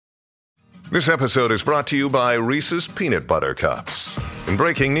This episode is brought to you by Reese's Peanut Butter Cups. In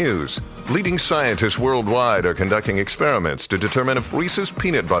breaking news, leading scientists worldwide are conducting experiments to determine if Reese's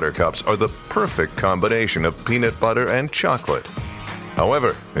Peanut Butter Cups are the perfect combination of peanut butter and chocolate.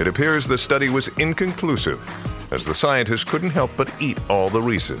 However, it appears the study was inconclusive, as the scientists couldn't help but eat all the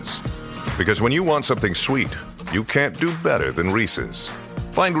Reese's. Because when you want something sweet, you can't do better than Reese's.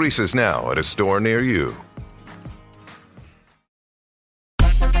 Find Reese's now at a store near you.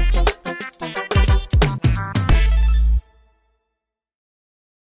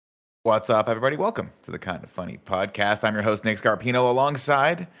 What's up, everybody? Welcome to the Kind of Funny podcast. I'm your host, Nick Scarpino.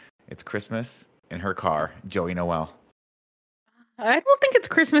 Alongside, it's Christmas in her car, Joey Noel. I don't think it's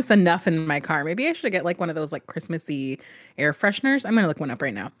Christmas enough in my car. Maybe I should get like one of those like Christmassy air fresheners. I'm gonna look one up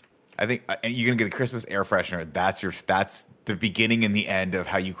right now. I think you're gonna get a Christmas air freshener. That's the beginning and the end of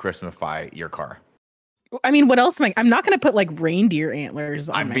how you Christmasify your car. I mean, what else am I'm not gonna put like reindeer antlers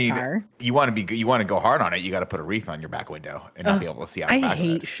on my car. You want to go hard on it. You got to put a wreath on your back window and not be able to see out the back. I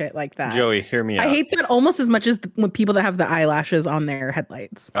hate shit like that. Joey, hear me out. I hate that almost as much as when people that have the eyelashes on their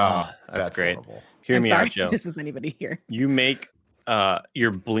headlights. Oh, that's great. Horrible. Hear I'm me sorry out, Joe. if this is anybody here. You make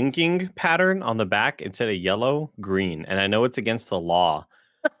your blinking pattern on the back instead of yellow, green. And I know it's against the law.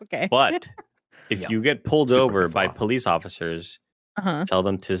 Okay. But if you get pulled Super over against by law. police officers, tell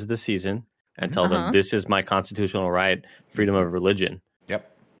them 'tis the season and tell them this is my constitutional right, freedom of religion. Yep.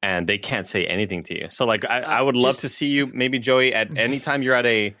 And they can't say anything to you. So like I would love to see you, maybe Joey, at any time you're at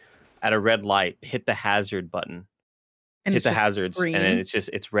a red light, hit the hazard button. And Hit the hazards, green. and then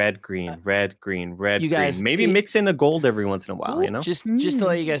it's red, green, red, green, red, You guys, green. Maybe mix in a gold every once in a while, you know? Just to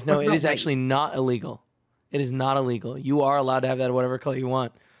let you guys know, But it not is white. actually not illegal. It is not illegal. You are allowed to have that whatever color you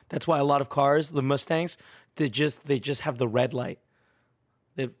want. That's why a lot of cars, the Mustangs, they just have the red light.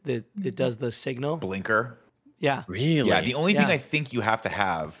 It does the signal. Blinker. Yeah. Really? Yeah. The only thing Yeah. I think you have to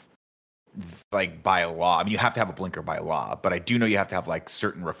have, like by law, I mean, you have to have a blinker by law, but I do know you have to have like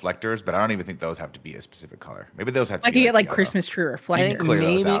certain reflectors, but I don't even think those have to be a specific color. Maybe those have to Like be you get like yellow. Christmas tree I reflector. think clear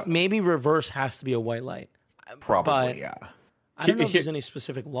those out. maybe reverse has to be a white light. Probably, but yeah. I don't know if Here- there's any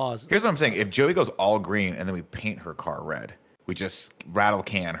specific laws. Here's what I'm saying. If Joey goes all green and then we paint her car red, we just rattle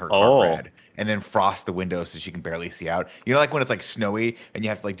can her Oh. car red and then frost the windows so she can barely see out. You know, like when it's like snowy and you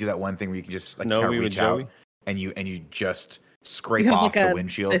have to like do that one thing where you can just like kind Snowy of with reach out Joey? and you just scrape You have, off like, the a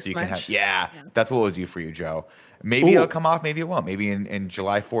windshield this so you can have much. yeah, Yeah. that's what we'll do for you, Joe. Maybe Ooh. it'll come off, maybe it won't. Maybe in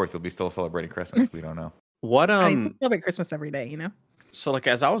July 4th we'll be still celebrating Christmas. We don't know. What I celebrate Christmas every day, you know? so like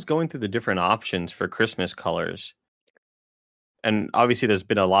as I was going through the different options for Christmas colors, and obviously there's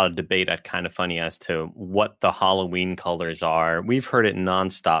been a lot of debate at Kind of Funny as to what the Halloween colors are. We've heard it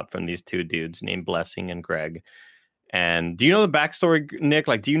nonstop from these two dudes named Blessing and Greg. And do you know the backstory, Nick?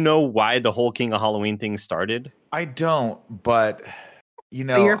 Like, do you know why the whole King of Halloween thing started? I don't, but you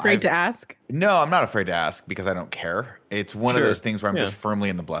know, Are you afraid to ask? No, I'm not afraid to ask because I don't care. It's one of Sure. those things where I'm Yeah. just firmly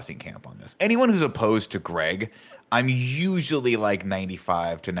in the Blessing camp on this. Anyone who's opposed to Greg, I'm usually like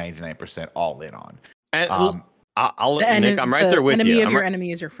 95 to 99% all in on. And Um, I'll Nick, I'm right there with enemy you. of I'm your right-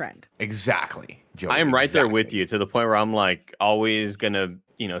 enemy is your friend. Exactly. Joey, I am right there with exactly. you to the point where I'm like always gonna,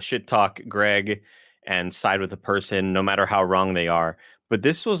 shit talk Greg and side with the person no matter how wrong they are. But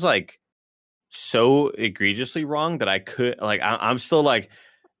this was like so egregiously wrong that I could I'm still like,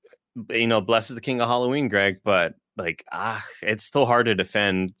 bless is the King of Halloween, Greg, but like it's still hard to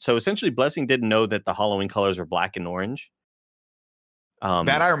defend. So essentially Blessing didn't know that the Halloween colors were black and orange.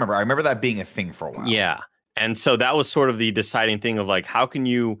 That I remember. I remember that being a thing for a while. Yeah. And so that was sort of the deciding thing of like, how can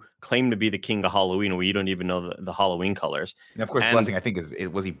you claim to be the king of Halloween where you don't even know the Halloween colors? And of course, And- Blessing, I think,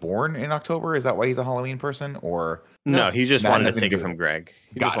 was he born in October? Is that why he's a Halloween person? Or No, he just that had wanted to nothing to take do it with from it. Greg.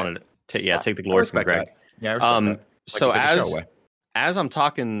 He Got just it. wanted to take the I glory from respect Greg. that. Yeah, I respect that. So Like to take the show away. as I'm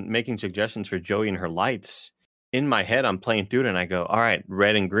talking, making suggestions for Joey and her lights, in my head, I'm playing through it and I go, all right,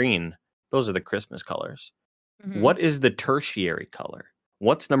 red and green, those are the Christmas colors. Mhm. What is the tertiary color?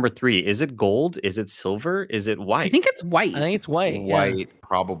 What's number 3? Is it gold? Is it silver? Is it white? I think it's white. I think it's white. yeah. White,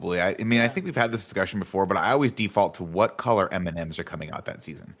 probably. I mean, I think we've had this discussion before, but I always default to what color M&Ms are coming out that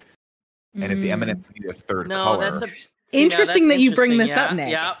season. And if the Mm. M&Ms need a third No, color, that's Interesting that you bring this up,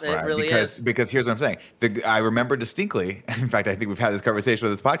 Nick. Yeah, it right, really because, is. Because here's what I'm saying. I remember distinctly, in fact, I think we've had this conversation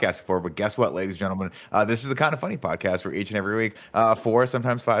with this podcast before, but guess what, ladies and gentlemen? This is the Kind of Funny podcast where each and every week, 4,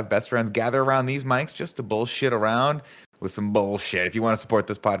 sometimes 5 best friends gather around these mics just to bullshit around with some bullshit. If you want to support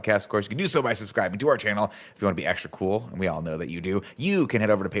this podcast, of course, you can do so by subscribing to our channel. If you want to be extra cool, and we all know that you do, you can head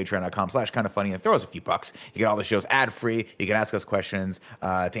over to patreon.com/kindafunny and throw us a few bucks. You get all the shows ad-free. You can ask us questions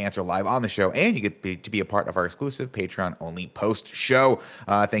to answer live on the show, and you get to be a part of our exclusive Patreon-only post-show.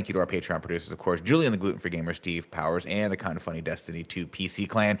 Thank you to our Patreon producers, of course, Julian the Gluten-Free Gamer, Steve Powers, and the Kinda Funny Destiny 2 PC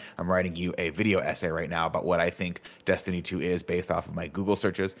clan. I'm writing you a video essay right now about what I think Destiny 2 is based off of my Google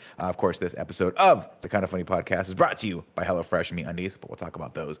searches. Of course, this episode of the Kinda Funny podcast is brought to you by HelloFresh and MeUndies, but we'll talk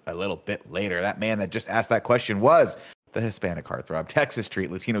about those a little bit later. That man that just asked that question was the Hispanic heartthrob, Texas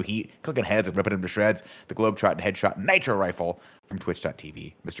Street, Latino Heat, cooking heads and ripping them to shreds, the Globetrotting Headshot Nitro Rifle from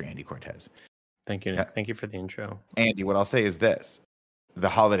Twitch.tv, Mr. Andy Cortez. Thank you. Thank you for the intro. Andy, what I'll say is this. The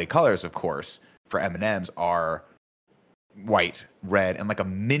holiday colors, of course, for M&Ms are white, red, and like a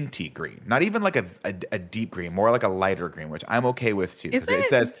minty green. Not even like a deep green, more like a lighter green, which I'm okay with too. Because it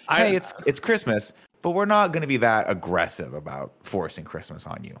says, hey, it's Christmas, but we're not going to be that aggressive about forcing Christmas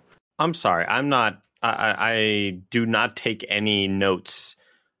on you. I'm sorry. I'm not. I do not take any notes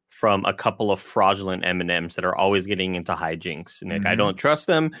from a couple of fraudulent M&Ms that are always getting into hijinks. Nick, I don't trust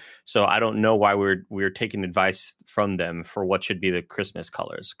them, so I don't know why we're taking advice from them for what should be the Christmas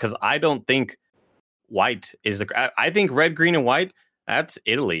colors. Because I don't think white is the. I think red, green, and white. That's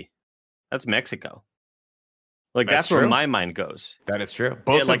Italy. That's Mexico. Like that's where my mind goes. That is true.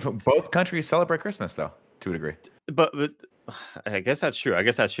 Both countries celebrate Christmas, though, to a degree. But I guess that's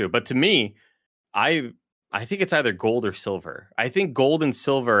true. But to me, I think it's either gold or silver. I think gold and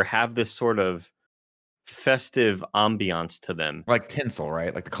silver have this sort of festive ambiance to them, like tinsel,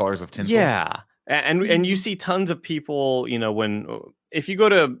 right? Like the colors of tinsel. Yeah, and you see tons of people. If you go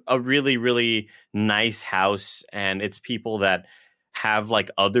to a really, really nice house and it's people that have like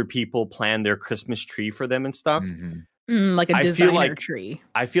other people plan their Christmas tree for them and stuff, like a designer tree.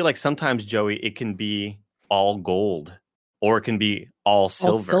 I feel like sometimes, Joey, it can be all gold or it can be all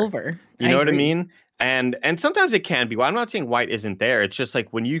silver. You know what I mean? And sometimes it can be. Well, I'm not saying white isn't there. It's just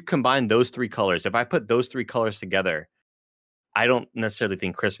like when you combine those three colors, if I put those three colors together, I don't necessarily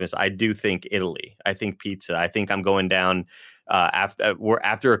think Christmas. I do think Italy. I think pizza. I think I'm going down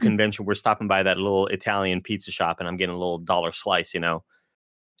after a convention. We're stopping by that little Italian pizza shop and I'm getting a little dollar slice,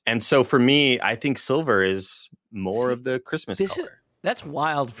 And so for me, I think silver is more of the Christmas color. That's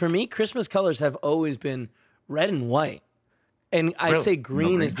wild. For me, Christmas colors have always been red and white. And I'd say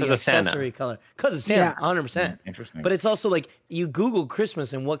green is the accessory color. Because of Santa, 100%. Interesting. But it's also like you Google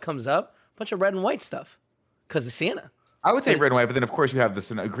Christmas and what comes up? A bunch of red and white stuff. Because of Santa. I would say red and white, but then of course you have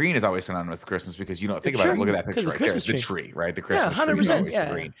this. Green is always synonymous with Christmas because think about it. Look at that picture right there. The tree, right? The Christmas tree is always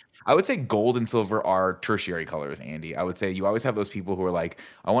green. I would say gold and silver are tertiary colors, Andy. I would say you always have those people who are like,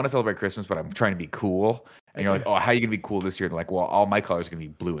 I want to celebrate Christmas, but I'm trying to be cool. And you're like, oh, how are you gonna be cool this year? And they're like, well, all my colors are gonna be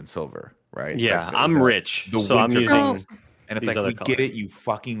blue and silver, right? Yeah, like I'm rich, so I'm using. Colors. And it's like, we get it, you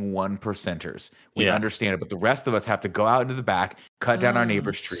fucking 1%ers. We understand it, but the rest of us have to go out into the back, cut down our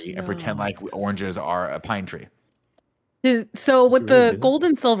neighbor's tree, and pretend like oranges are a pine tree. So with the gold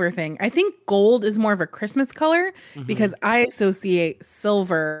and silver thing, I think gold is more of a Christmas color because I associate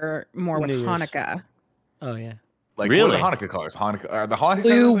silver more with Hanukkah. Oh yeah, like really? What are the Hanukkah colors? The Hanukkah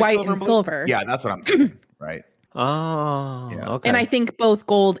blue, colors white, silver and silver. Yeah, that's what I'm thinking. Right. Oh, yeah. Okay. And I think both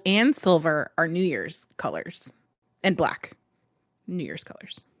gold and silver are New Year's colors, and black, New Year's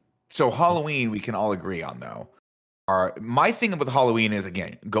colors. So Halloween, we can all agree on though. My thing with Halloween is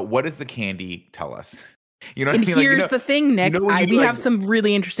what does the candy tell us? You know what I mean? Here's the thing, Nick. We have some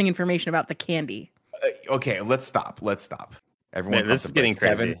really interesting information about the candy. Okay, let's stop. Everyone, this is getting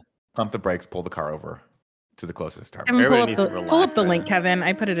crazy. Kevin, pump the brakes. Pull the car over to the closest tire. Pull up the link, Kevin.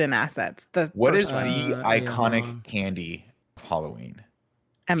 I put it in assets. What is the iconic candy of Halloween?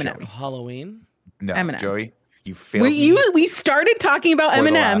 M&Ms. Halloween? No, M&Ms. Joey, you failed. We started talking about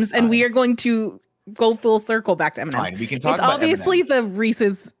M&Ms, and we are going to go full circle back to M&Ms. Fine, we can talk about obviously M&Ms. The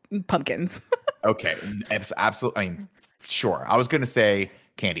Reese's pumpkins. Okay, absolutely. I mean, sure. I was going to say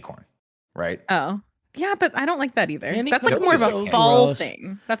candy corn, right? Oh, yeah, but I don't like that either. That's like more of a fall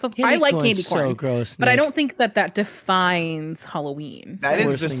thing. I like candy corn, so gross, but I don't think that defines Halloween. That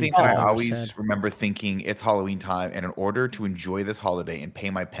is the thing that I always remember thinking. It's Halloween time, and in order to enjoy this holiday and pay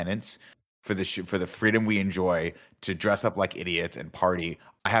my penance for the freedom we enjoy to dress up like idiots and party,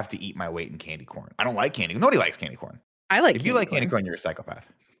 I have to eat my weight in candy corn. I don't like candy. Nobody likes candy corn. I like. If you like candy corn, you're a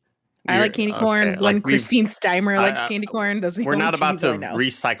psychopath. I like candy corn. When Christine Steimer likes candy corn, we're not about to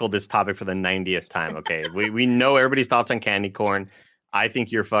recycle this topic for the 90th time. Okay, we know everybody's thoughts on candy corn. I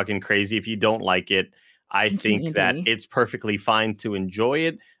think you're fucking crazy if you don't like it. I think that it's perfectly fine to enjoy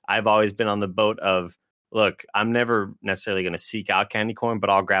it. I've always been on the boat of, look, I'm never necessarily going to seek out candy corn, but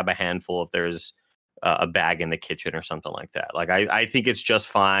I'll grab a handful if there's a bag in the kitchen or something like that. Like I think it's just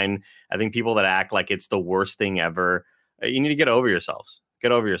fine. I think people that act like it's the worst thing ever, you need to get over yourselves.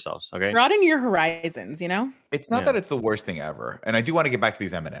 Get over yourselves, okay? Broaden your horizons, you know? It's not that it's the worst thing ever. And I do want to get back to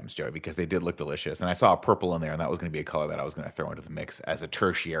these M&Ms, Joey, because they did look delicious. And I saw a purple in there, and that was going to be a color that I was going to throw into the mix as a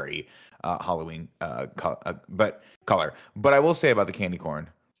tertiary Halloween color. But I will say about the candy corn,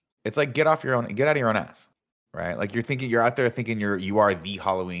 it's like get out of your own ass, right? Like you're out there thinking you are the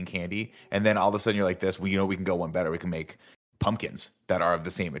Halloween candy, and then all of a sudden you're like this. Well, we can go one better. We can make pumpkins that are of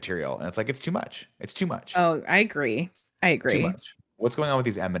the same material, and it's like it's too much. It's too much. Oh, I agree. Too much. What's going on with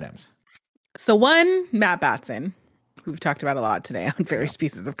these M&Ms? So one, Matt Batson, who we've talked about a lot today on various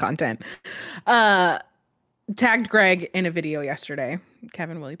pieces of content, tagged Greg in a video yesterday.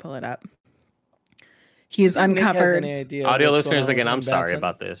 Kevin, will you pull it up? He's uncovered. Audio listeners, again, I'm sorry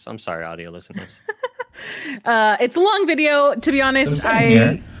about this. I'm sorry, audio listeners. It's a long video. To be honest,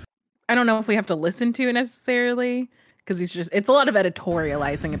 I don't know if we have to listen to it necessarily, because it's a lot of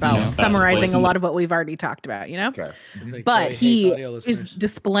editorializing about summarizing a lot of what we've already talked about, you know? Okay. Like but he is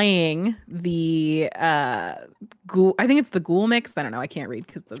displaying the ghoul. I think it's the ghoul mix. I don't know. I can't read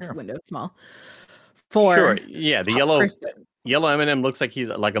because the window is small. Yeah, the yellow M&M looks like he's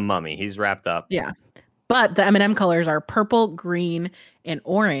like a mummy. He's wrapped up. Yeah. But the M&M colors are purple, green, and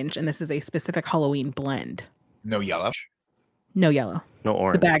orange, and this is a specific Halloween blend. No yellow? No yellow. No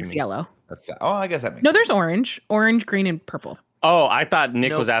orange. The bag's yellow. I guess that makes sense. There's orange, green, and purple. Oh, I thought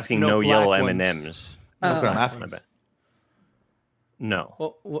Nick was asking no yellow M&Ms. That's what I'm asking.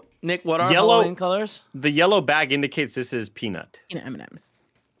 No. Well, Nick, what are Halloween colors? The yellow bag indicates this is peanut. Peanut M&Ms.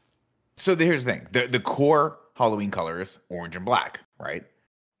 So here's the thing. The core Halloween colors, orange and black, right?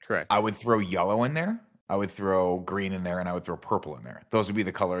 Correct. I would throw yellow in there. I would throw green in there, and I would throw purple in there. Those would be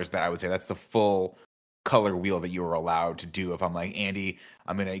the colors that I would say that's the full color wheel that you were allowed to do. If I'm like, Andy,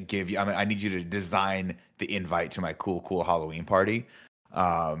 I need you to design the invite to my cool Halloween party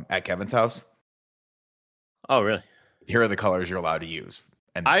at Kevin's house. Oh, really? Here are the colors you're allowed to use.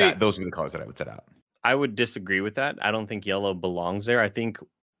 And those would be the colors that I would set out. I would disagree with that. I don't think yellow belongs there. I think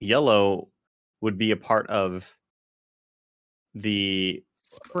yellow would be a part of the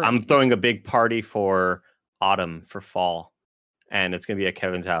spring. I'm throwing a big party for autumn, for fall, and it's going to be at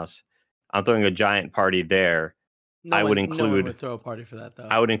Kevin's house. I'm throwing a giant party there. No one would throw a party for that, though.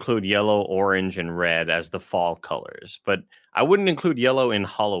 I would include yellow, orange, and red as the fall colors, but I wouldn't include yellow in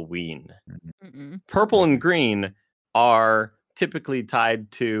Halloween. Mm-mm. Purple and green are typically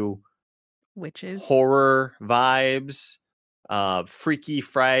tied to witches, horror vibes, Freaky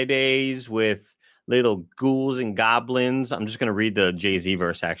Fridays with little ghouls and goblins. I'm just gonna read the Jay-Z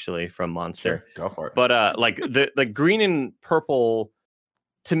verse actually from Monster. Sure, go for it. But like the green and purple,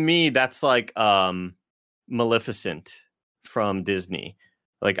 to me, that's like Maleficent from Disney.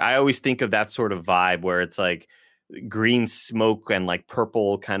 Like I always think of that sort of vibe where it's like green smoke and like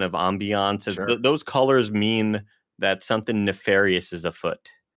purple kind of ambiance. Sure. Those colors mean that something nefarious is afoot.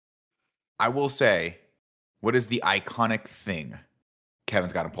 I will say, what is the iconic thing?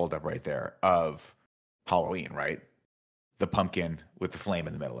 Kevin's got him pulled up right there of Halloween, right? The pumpkin with the flame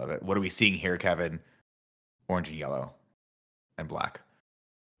in the middle of it. What are we seeing here, Kevin? Orange and yellow and black.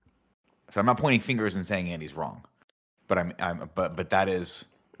 So I'm not pointing fingers and saying Andy's wrong, but that is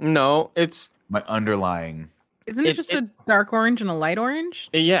it's my underlying. Isn't it just a dark orange and a light orange?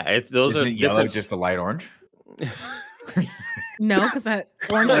 Yeah, those are yellow, just a light orange. No, because that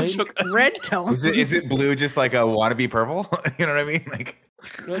orange is red tone. Is it blue just like a wannabe purple? You know what I mean? Like,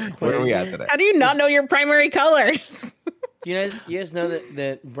 where are we at today? How do you not know your primary colors? You guys know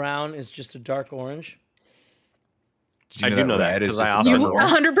that brown is just a dark orange? I do know that because I you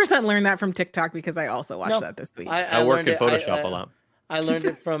 100% learned that from TikTok because I also watched that this week. I work in Photoshop a lot. I learned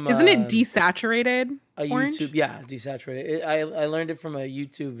it from. Isn't it desaturated? Orange? YouTube, yeah, desaturated. I learned it from a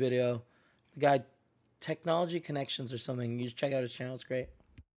YouTube video. The guy, Technology Connections or something. You just check out his channel; it's great.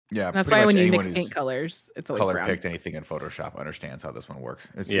 Yeah, that's why when you mix paint colors, it's always color brown. Picked anything in Photoshop understands how this one works.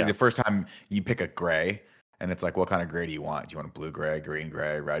 It's the first time you pick a gray. And it's like, what kind of gray do you want? Do you want a blue gray, green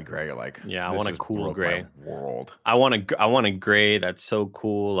gray, red gray? You're like, yeah, I want a cool gray. World. I want a gray that's so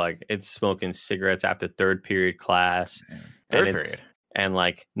cool. Like it's smoking cigarettes after third period class. Third period. And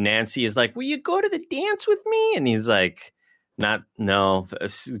like Nancy is like, will you go to the dance with me? And he's like, no,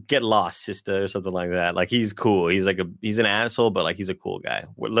 get lost, sister, or something like that. Like he's cool. He's an asshole, but like he's a cool guy.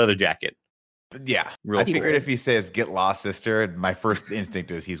 Leather jacket. Yeah, I figured if he says "get lost, sister," my first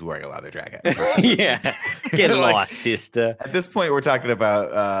instinct is he's wearing a leather jacket. Yeah, get lost, sister. At this point, we're talking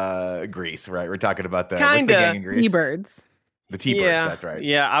about Grease, right? We're talking about the T-Birds. The T-Birds, that's right.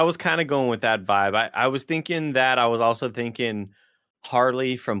 Yeah, I was kind of going with that vibe. I was thinking that. I was also thinking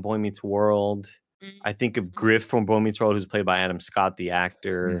Harley from Boy Meets World. I think of Griff from Boy Meets World, who's played by Adam Scott, the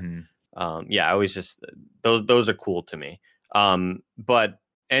actor. Yeah, I always just those are cool to me. But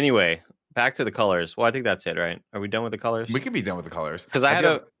anyway, back to the colors. Well, I think that's it, right? Are we done with the colors? We could be done with the colors because I had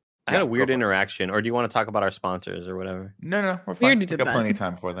a weird interaction. Or do you want to talk about our sponsors or whatever? No, we're fine. We got plenty of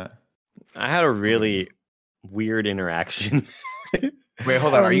time for that. I had a really weird interaction. Wait,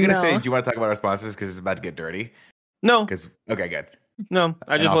 hold on. Are you gonna say? Do you want to talk about our sponsors because it's about to get dirty? No. Okay, good. No,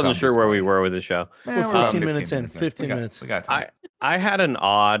 I just wasn't sure where we were with the show. We're 15 minutes in. 15 minutes. We got time. I had an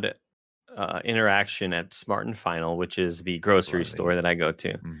odd interaction at Smart and Final, which is the grocery store that I go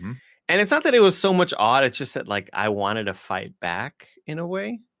to. And it's not that it was so much odd. It's just that like I wanted to fight back in a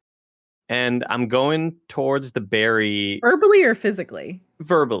way. And I'm going towards the berry. Verbally or physically?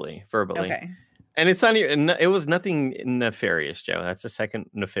 Verbally. Okay. And it's not even, it was nothing nefarious, Joe. That's the second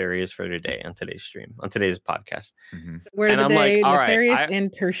nefarious for today on today's stream, on today's podcast. Word of the day, nefarious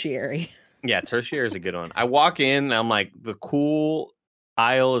and tertiary. Yeah, tertiary is a good one. I walk in and I'm like, the cool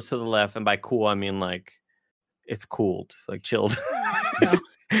aisle is to the left. And by cool, I mean like, it's cooled, like chilled.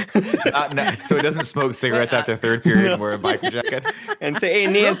 So it doesn't smoke cigarettes after third period and wear a biker jacket? And say, hey,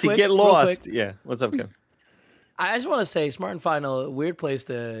 Nancy, get lost. Yeah, what's up, Kim? I just want to say, Smart and Final, a weird place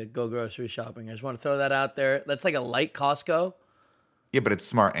to go grocery shopping. I just want to throw that out there. That's like a light Costco. Yeah, but it's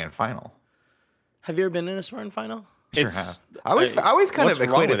Smart and Final. Have you ever been in a Smart and Final? Sure have. I always kind of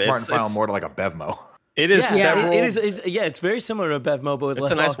equated Smart and Final more to like a Bevmo. It is. It's very similar to a Bevmo, but with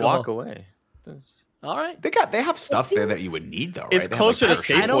less alcohol. It's a nice walk away. All right. They have stuff there that you would need though, right? It's closer to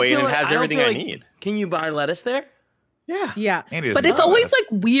Safeway and it has everything I need. Can you buy lettuce there? Yeah. But it's always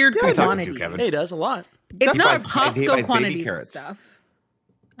like weird quantities. He does a lot. It's not Costco quantities and stuff.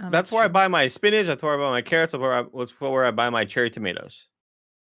 That's where I buy my spinach. That's where I buy my carrots. That's where I buy my cherry tomatoes.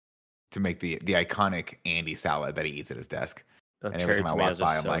 To make the iconic Andy salad that he eats at his desk. And every time I walk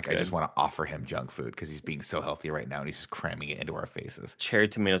by, I'm like, I just want to offer him junk food because he's being so healthy right now and he's just cramming it into our faces. Cherry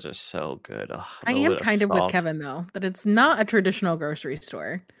tomatoes are so good. I am kind of with Kevin though, that it's not a traditional grocery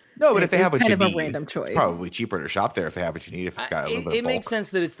store. No, but if they have what you need, kind of a random choice. It's probably cheaper to shop there if they have what you need. If it's got a little bit of it makes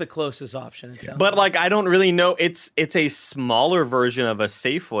sense that it's the closest option. But like, I don't really know. It's a smaller version of a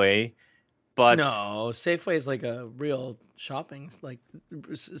Safeway, but no, Safeway is like a real shopping, like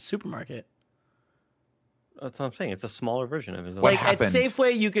supermarket. That's what I'm saying. It's a smaller version of it. Like at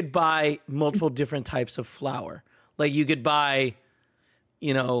Safeway, you could buy multiple different types of flour. Like you could buy,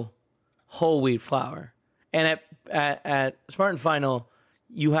 whole wheat flour, and at Smart and Final,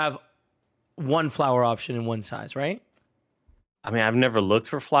 you have one flour option in one size, right? I mean, I've never looked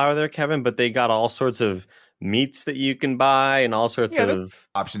for flour there, Kevin, but they got all sorts of meats that you can buy and all sorts of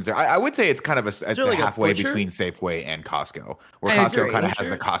options there. I would say it's kind of it's like halfway between Safeway and Costco, where Costco kind of has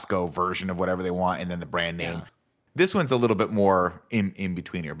the Costco version of whatever they want and then the brand name. Yeah. This one's a little bit more in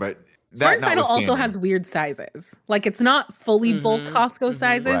between here, but Smart and Final also has weird sizes. Like it's not fully bulk Costco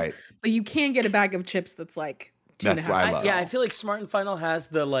sizes, but you can get a bag of chips that's like 2.5. I feel like Smart and Final has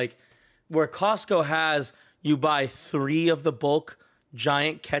the where Costco has you buy 3 of the bulk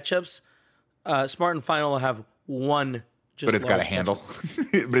giant ketchups. Smart and Final will have one, but it's got a handle.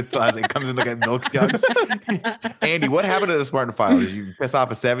 But it still has it comes in like a milk jug. Andy, what happened to the Smart and Final? Did you piss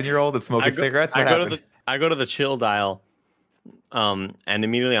off a 7-year-old that's smoking cigarettes? I go to the chill aisle, and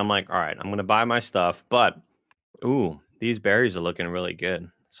immediately I'm like, all right, I'm gonna buy my stuff, but these berries are looking really good.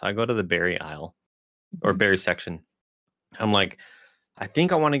 So I go to the berry aisle or berry section. I'm like, I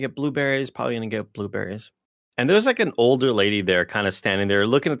think I want to get blueberries. Probably gonna get blueberries. And there's like an older lady there kind of standing there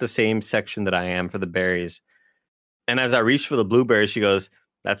looking at the same section that I am for the berries. And as I reach for the blueberries, she goes,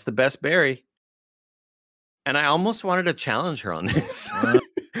 that's the best berry. And I almost wanted to challenge her on this.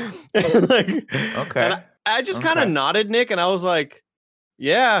 Okay. And I just kind of nodded, Nick, and I was like,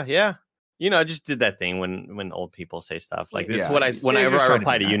 yeah. I just did that thing when old people say stuff. Like it's whenever I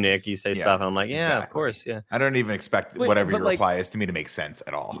reply to you, Nick, you say stuff, and I'm like, of course, yeah. I don't even expect whatever your reply is to me to make sense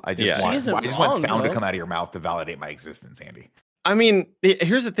at all. I just want sound to come out of your mouth to validate my existence, Andy. I mean,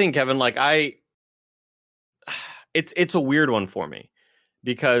 here's the thing, Kevin. Like it's a weird one for me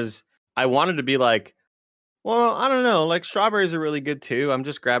because I wanted to be like, well, I don't know. Like strawberries are really good too. I'm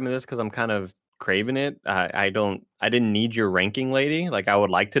just grabbing this because I'm kind of craving it. I didn't need your ranking, lady. Like I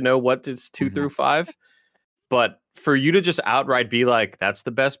would like to know what is 2 through 5, but for you to just outright be like, that's the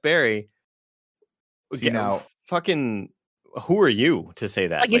best berry. See now, fucking, who are you to say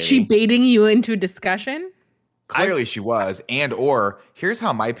that? Like, is she baiting you into a discussion? Clearly she was, or here's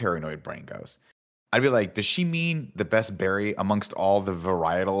how my paranoid brain goes. I'd be like, does she mean the best berry amongst all the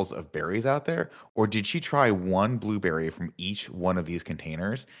varietals of berries out there? Or did she try one blueberry from each one of these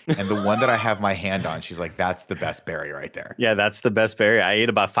containers? And the one that I have my hand on, she's like, that's the best berry right there. Yeah, that's the best berry. I ate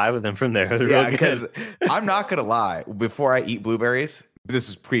about 5 of them from there. Yeah, because I'm not going to lie. Before I eat blueberries, this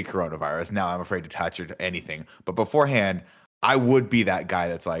is pre-coronavirus. Now I'm afraid to touch or anything. But beforehand, I would be that guy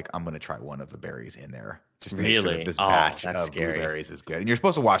that's like, I'm going to try one of the berries in there. Just to make sure that this batch of blueberries is good. And you're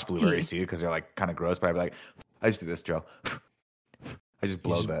supposed to wash blueberries too, because they're like kind of gross. But I'd be like, I just do this, Joe. I just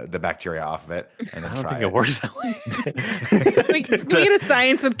blow the bacteria off of it. And then I don't think it works that way. We get a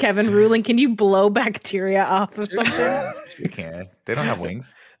science with Kevin ruling. Can you blow bacteria off of something? You can. They don't have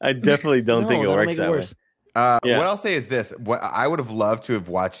wings. I definitely don't think it works that way. What I'll say is this: what I would have loved to have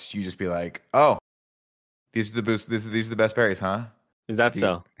watched you just be like, "Oh, these are the boost. These are the best berries, huh?" Is that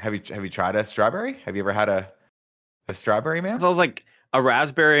so? Have you tried a strawberry? Have you ever had a strawberry, man? So I was like, a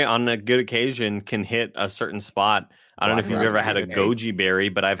raspberry on a good occasion can hit a certain spot. I don't know if you've ever had a goji berry,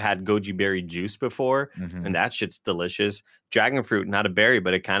 but I've had goji berry juice before, and that shit's delicious. Dragon fruit, not a berry,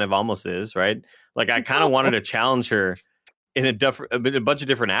 but it kind of almost is, right? Like I kind of wanted to challenge her in a bunch of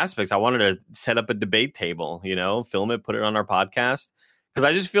different aspects. I wanted to set up a debate table, film it, put it on our podcast, because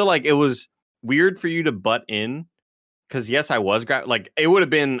I just feel like it was weird for you to butt in. Because yes, I was it would have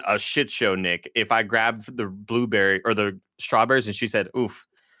been a shit show, Nick, if I grabbed the blueberry or the strawberries and she said, "Oof,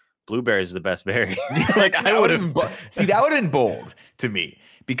 blueberry is the best berry." Like I would have see that would have been bold to me,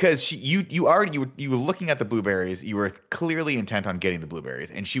 because you were looking at the blueberries, you were clearly intent on getting the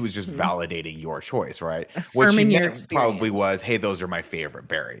blueberries, and she was just validating your choice, right? What she meant probably was, "Hey, those are my favorite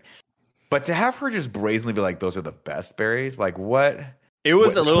berry." But to have her just brazenly be like, "Those are the best berries," like what? It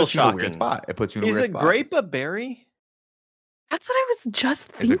was a little shocking. Weird spot. It puts you in a weird spot. Is a grape a berry? That's what I was just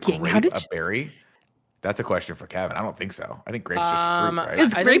thinking. How did a berry? That's a question for Kevin. I don't think so. I think grapes just fruit, right?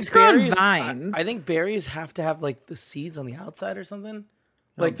 Is grapes grow on vines? I think berries have to have like the seeds on the outside or something.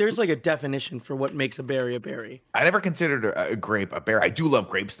 Like there's like a definition for what makes a berry a berry. I never considered a grape a berry. I do love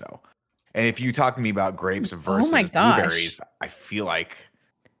grapes though. And if you talk to me about grapes versus blueberries, I feel like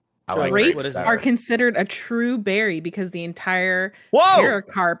I like grapes are considered a true berry because the entire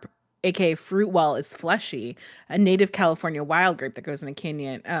pericarp, aka fruit wall, is fleshy. A native California wild grape that grows in a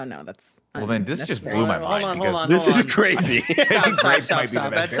canyon. Oh no, that's then this just blew my mind. Hold on, this is crazy. Stop.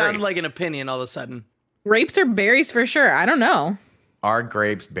 That sounded like an opinion all of a sudden. Grapes are berries for sure. I don't know. Are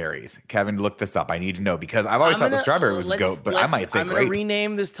grapes berries? Kevin, look this up. I need to know, because I've always thought the strawberry was a goat, but I might say grape. I'm going to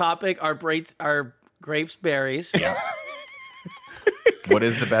rename this topic. Are grapes berries? Yeah. What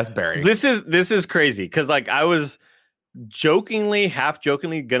is the best berry? This is crazy, because like I was half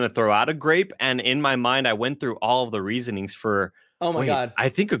jokingly gonna throw out a grape, and in my mind I went through all of the reasonings for. Oh my god! I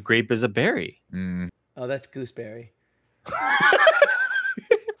think a grape is a berry. Oh, that's gooseberry.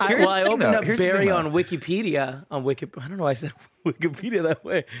 I opened up berry on Wikipedia. I don't know why I said Wikipedia that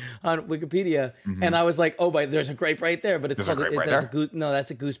way. On Wikipedia, and I was like, "Oh, but there's a grape right there." But it's called no,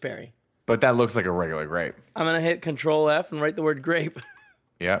 that's a gooseberry. But that looks like a regular grape. I'm gonna hit Control F and write the word grape.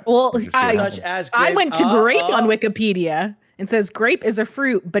 Yeah. Well, I went to grape on Wikipedia and says grape is a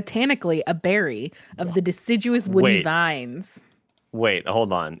fruit, botanically a berry of the deciduous woody vines. Wait,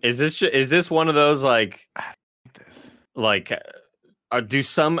 hold on. Is this one of those like do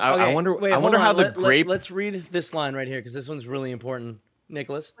some? I wonder. Wait, I wonder how the grape. Let's read this line right here, because this one's really important.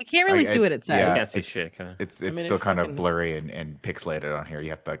 Nicholas, we can't really see what it says. Yeah, I can't see shit. It's still kind of blurry and pixelated on here. You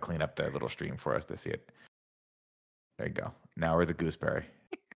have to clean up the little stream for us to see it. There you go. Now we're the gooseberry.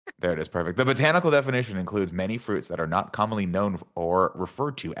 There it is. Perfect. The botanical definition includes many fruits that are not commonly known or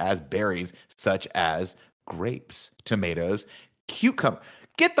referred to as berries, such as grapes, tomatoes, cucumber.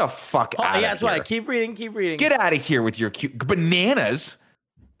 Get the fuck out of here. That's why. Keep reading. Get out of here with your bananas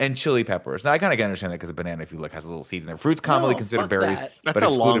and chili peppers. Now, I kind of understand that, because a banana, if you look, has little seeds in there. Fruits commonly considered berries, but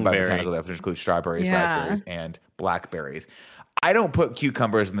excluded by botanical definition include strawberries, raspberries, and blackberries. I don't put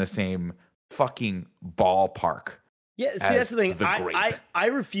cucumbers in the same fucking ballpark. Yeah, see, that's the thing. I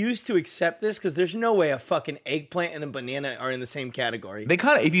refuse to accept this, because there's no way a fucking eggplant and a banana are in the same category. They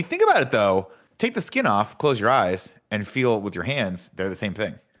kind of, if you think about it though, take the skin off, close your eyes, and feel with your hands. They're the same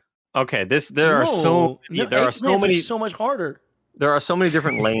thing. Okay, there are so much harder. There are so many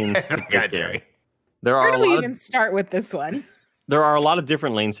different lanes to take here. Where do we even start with this one? There are a lot of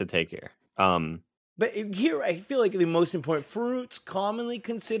different lanes to take here. But here, I feel like the most important fruits commonly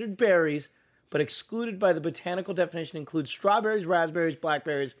considered berries, but excluded by the botanical definition, include strawberries, raspberries,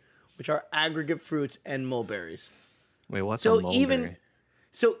 blackberries, which are aggregate fruits, and mulberries. Wait, what's a mulberry?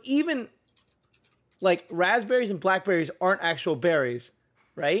 Even like raspberries and blackberries aren't actual berries,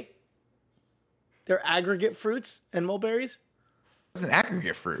 right? They're aggregate fruits and mulberries. It's an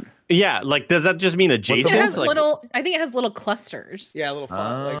aggregate fruit. Yeah, like does that just mean It adjacent? has Like, little. I think it has little clusters. Yeah, a little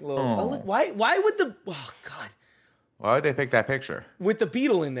fun. Like little, Oh. why would the God Why would they pick that picture? with the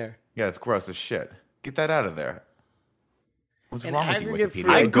beetle in there? Yeah, it's gross as shit. Get that out of there. What's An wrong with you, aggregate Wikipedia?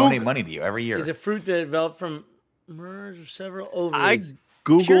 fruit. I I donate Goog- money to you every year. Is a fruit that developed from merge of several I ovaries.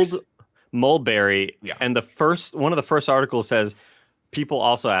 googled Curious- mulberry, Yeah. and one of the first articles says people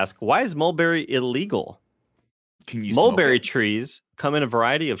also ask, why is mulberry illegal? Can you smoke Mulberry it? trees come in a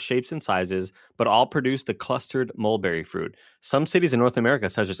variety of shapes and sizes, but all produce the clustered mulberry fruit. Some cities in North America,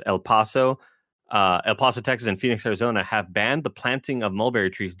 such as El Paso, Texas, and Phoenix, Arizona, have banned the planting of mulberry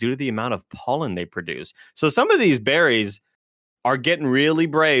trees due to the amount of pollen they produce. So some of these berries are getting really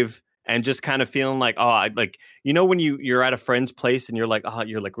brave and just kind of feeling like, when you're at a friend's place and you're like,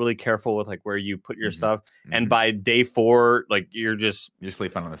 you're like really careful with like where you put your Mhm. stuff, and by day 4, like you're just You're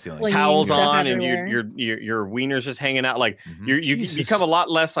sleeping on the ceiling. Like, towels stuff on and everywhere. your wiener's just hanging out. Like Mhm. you Jesus. become a lot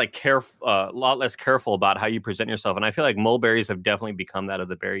less like a lot less careful about how you present yourself. And I feel like mulberries have definitely become that of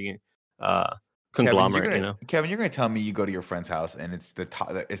the berry conglomerate. Kevin, you're gonna tell me you go to your friend's house and it's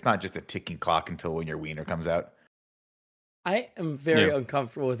it's not just a ticking clock until when your wiener comes out. I am very Yeah.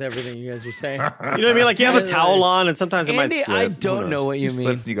 uncomfortable with everything you guys are saying. You know what I mean? Like you have a towel on, and sometimes it Andy, might slip. I Who don't knows? know what He you mean.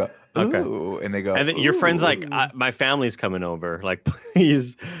 slips and you go, Okay. ooh, and they go, And then your friend's like, "Ooh." my family's coming over. Like,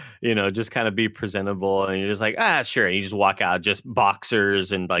 please, just kind of be presentable. And you're just like, sure. And you just walk out, just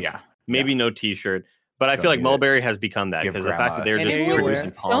boxers and like Yeah. maybe no t-shirt. But I Don't feel like need it. mulberry has become that Give because the fact grandma- that they're And just here you producing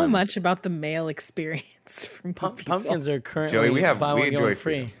are. so pollen. much about the male experience from people. Pumpkins are currently Joey, we buy one, get enjoy one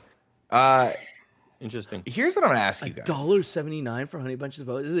free. free. Interesting. Here's what I'm gonna ask you guys. $1.79 for Honey Bunches of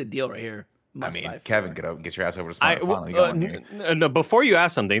Oats. This is a deal right here. I Must mean, buy. Kevin, get your ass over to I, Smart Finally. Go on here. no, before you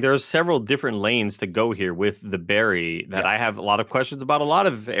ask something, there's several different lanes to go here with the berry that I have a lot of questions about. A lot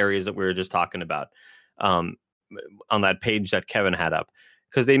of areas that we were just talking about on that page that Kevin had up,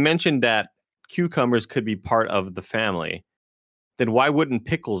 because they mentioned that cucumbers could be part of the family. Then why wouldn't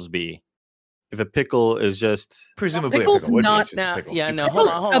pickles be? If a pickle is just Presumably, Pickle's a pickle would be. not- It's just a Now, pickle. yeah, no, Pickles,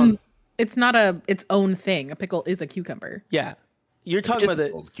 hold on. it's not its own thing. A pickle is a cucucber. Yeah. You're talking just about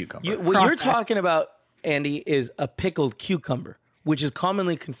the Old cucumber. what you're Processed. talking about, Andy, is a pickled cucumber, which is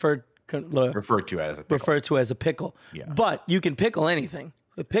commonly referred to as a pickle. referred to as a pickle. Yeah. But you can pickle anything.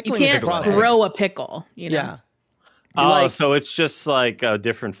 The You pickling is a can't process. grow a pickle. You know? Yeah. so it's just like a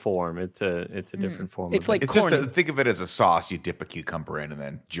different form. It's a different form. It's of like it. It's just corny. think of it as a sauce. You dip a cucumber in and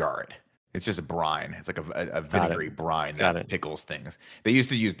then jar it. It's just a brine. It's like a vinegary brine Got that it. pickles things. They used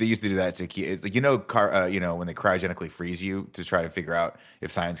to do that to it's like when they cryogenically freeze you to try to figure out if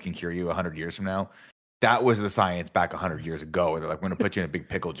science can cure you 100 years from now. That was the science back 100 years ago. They're like, we're going to put you in a big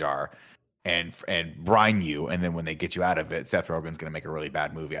pickle jar and brine you, and then when they get you out of it, Seth Rogen's going to make a really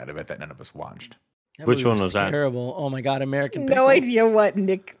bad movie out of it that none of us watched. That Which movie one was that? Terrible. Oh my god, American Pickle. No idea what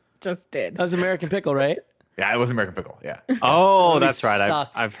Nick just did. That was American Pickle, right? Yeah, it was American Pickle. Yeah, Oh, movie that's right.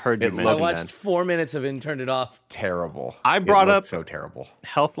 sucked. I've heard It you I mention watched that. 4 minutes of it and turned it off. terrible. I It brought looked up- so terrible.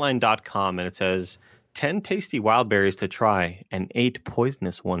 Healthline.com, and it says 10 tasty wild berries to try and 8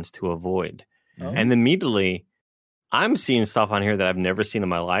 poisonous ones to avoid. Oh. And immediately, I'm seeing stuff on here that I've never seen in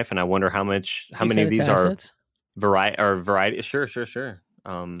my life, and I wonder how many of these are variety. Sure.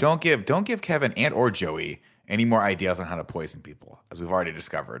 Don't give Kevin and or Joey any more ideas on how to poison people, as we've already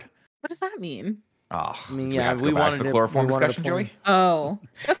discovered. What does that mean? Oh, I mean, do yeah, have to we go back to wanted the to- chloroform we wanted discussion, to Joey. point- Oh,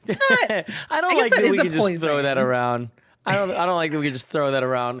 that's not. I don't I guess like that that we is a can just throw that poison. around. I don't like that we can just throw that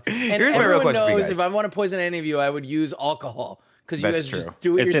around. And Here's my real everyone question for you knows guys. if I want to poison any of you, I would use alcohol because you That's guys true. just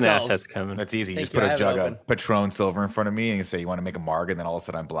do it It's in yourselves. assets, Kevin. That's easy. You Thank just you, put I a have it jug open. of Patron Silver in front of me and you say you want to make a marg, and then all of a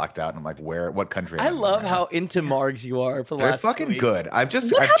sudden I'm blacked out and I'm like, what country? I am love in? how into margs you are for the They're last 2 fucking weeks. good. I've What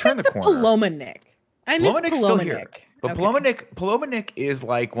turned happened the to corner. Paloma Nick? I miss Paloma Nick's Paloma still here. Nick. But Okay. Paloma Nick is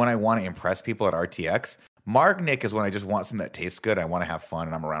like when I want to impress people at RTX. Marg Nick is when I just want something that tastes good. I want to have fun,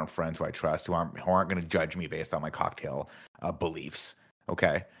 and I'm around friends who I trust who aren't going to judge me based on my cocktail beliefs.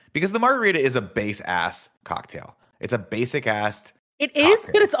 Okay, because the margarita is a base ass cocktail. It's a basic ass. It is,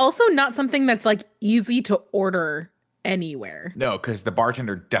 cocktail. but it's also not something that's like easy to order anywhere. No, because the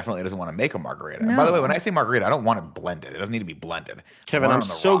bartender definitely doesn't want to make a margarita. And by the way, No. when I say margarita, I don't want it blended. It doesn't need to be blended. I Kevin, want I'm it on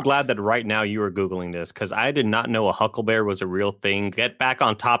the so rocks. glad that right now you are Googling this because I did not know a huckleberry was a real thing. Get back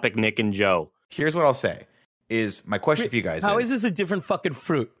on topic, Nick and Joe. Here's what I'll say: is my question for you guys? How is this a different fucking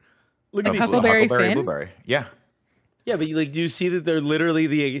fruit? Look at these. Huckleberry Finn? blueberry. Yeah, Yeah, but do you see that they're literally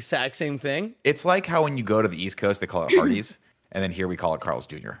the exact same thing? it's like how when you go to the East Coast, they call it Hardee's. And then here we call it Carl's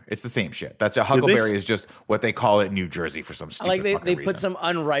Jr. It's the same shit. That's a huckleberry is just what they call it in New Jersey for some stupid Like they fucking put reason. some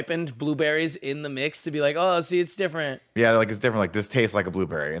unripened blueberries in the mix to be like, oh, see, it's different. Yeah, like it's different. Like this tastes like a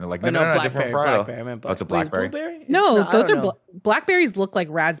blueberry, and they're like, no, But no, different blackberry. variety. Blackberry. I meant Oh, it's a Wait, blackberry. blueberry? No, I those don't are know. blackberries look like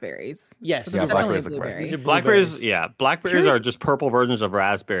raspberries. Yes. so Yeah, there's definitely blackberries look blueberry. These are Blackberries, blueberries. yeah, blackberries are just purple versions of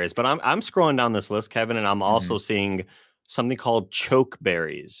raspberries. But I'm scrolling down this list, Kevin, and I'm also seeing something called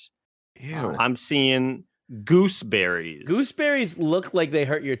chokeberries. Ew. I'm seeing gooseberries. Gooseberries look like they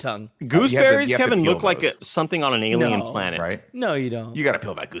hurt your tongue. Gooseberries, you have to Kevin, peel look like those. something on an alien No. planet. Right? No, you don't. You got to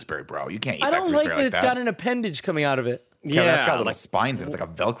peel that gooseberry, bro. You can't eat I that don't like gooseberry that it's that. got an appendage coming out of it. Yeah, that's got little like spines and it's like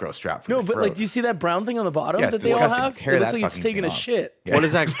a Velcro strap for No, your but throat. like, do you see that brown thing on the bottom Yeah, that it's they all disgusting. have? Tear It looks that like it's fucking taking thing a off. shit. Yeah, What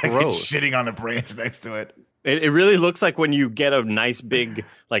is that it's like gross? it's shitting on the branch next to it. It really looks like when you get a nice big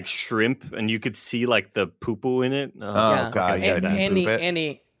like shrimp and you could see like the poo-poo in it. Oh, Yeah. God, yeah, And, deep Andy, poop it.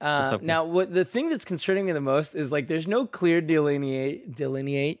 Andy, okay. now what the thing that's concerning me the most is like there's no clear delineation.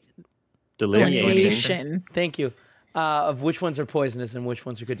 Delineation. Thank you. Of which ones are poisonous and which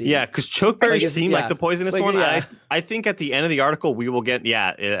ones are good to eat. Yeah, because chokeberries Like, seem yeah. like the poisonous Like, one. yeah. I think at the end of the article we will get.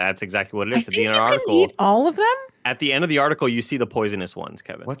 Yeah, that's exactly what it I is. At think the you end of the can article, eat all of them. at the end of the article, you see the poisonous ones,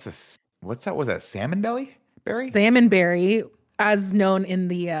 Kevin. What's that? Was that salmon belly berry? Salmon berry, as known in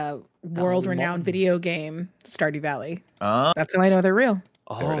the world-renowned video game Stardew Valley. That's how I know they're real.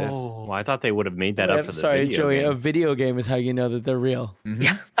 There it is. Oh, I thought they would have made that up for the Sorry, video Joey. game. A video game is how you know that they're real.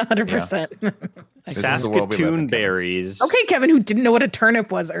 100%. This is the world we live in, Saskatoon Kevin. berries. Okay, Kevin, who didn't know what a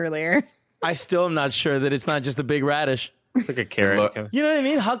turnip was earlier. I still am not sure that it's not just a big radish. It's like a carrot. Look- Kevin. You know what I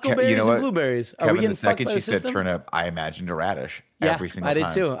mean? Huckleberries know what? and blueberries. Are Kevin, we getting the second fucked by she the said system? turnip, I imagined a radish Yeah, every single I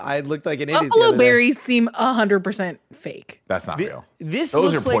time. did too. I looked like an idiot. the Buffalo other day. berries seem 100% fake. That's not real. This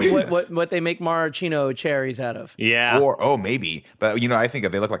Those looks are like poisonous. what they make maraschino cherries out of. Yeah. Or maybe, but I think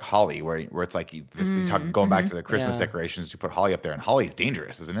of they look like holly, where it's like this. Going back to the Christmas Yeah. decorations, you put holly up there, and holly is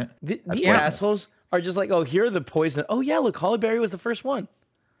dangerous, isn't it? These poisonous. assholes are just like, oh, here are the poison. Oh yeah, look, Holly Berry was the first one.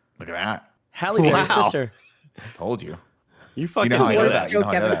 Look at that. Halle Berry's Wow. sister. Told you. you fucking You know how I know know that. that. You know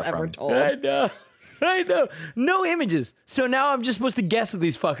Joke how I know Kevin's that ever from. told. I know. I know. No images. So now I'm just supposed to guess what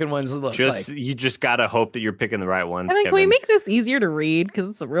these fucking ones look Just like. you just gotta hope that you're picking the right ones. I mean, can we Kevin. make this easier to read? Because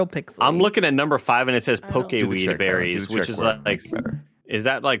it's a real pixel. I'm looking at number 5 and it says Do the pokeweed trick, Kevin. berries, Do the which trick is where it like, makes it better. is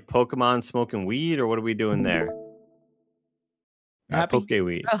that like Pokemon smoking weed or what are we doing there? Happy?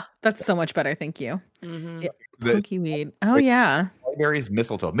 Pokeweed. Oh, that's so much better. Thank you. Mhm. Yeah. The Pokeweed. Oh, yeah. holly berries,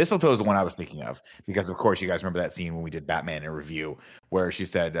 mistletoe. Mistletoe is the one I was thinking of because, of course, you guys remember that scene when we did Batman in a review where she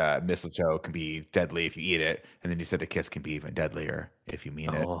said mistletoe can be deadly if you eat it, and then you said a kiss can be even deadlier if you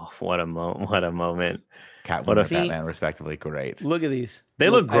mean it. Oh, what a moment. Catwoman what a- and Batman, respectively, great. Look at these. They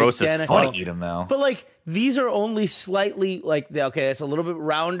look gross as identical. I fuck. want to eat them though. But like these are only slightly like okay, it's a little bit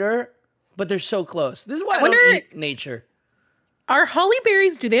rounder, but they're so close. This is why I wonder- don't eat nature. Are holly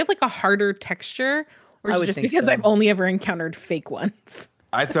berries, do they have like a harder texture? Or I is it would just think because so. I've only ever encountered fake ones?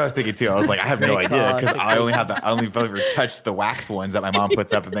 That's what I was thinking too. I was like, I have no Fake idea because cause. I only ever touched the wax ones that my mom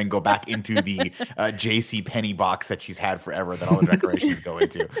puts up and then go back into the J.C. Penney box that she's had forever that all the decorations go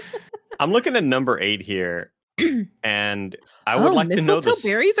into. I'm looking at number 8 here, and I would like to know mistletoe the.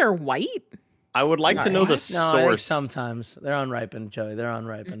 berries are white? I would like to know the No, I think source. sometimes they're unripened, Joey. They're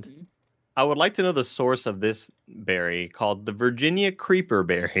unripened. I would like to know the source of this berry called the Virginia creeper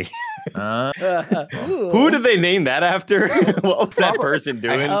berry. Who did they name that after? What was that person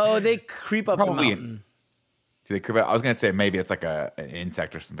doing? Oh, they creep up Probably- the mountain. Do they creep out? I was gonna say maybe it's like an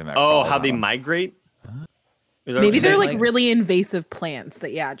insect or something. That Oh, crawls how on they them. migrate? Is that Maybe what they're you're like saying? really invasive plants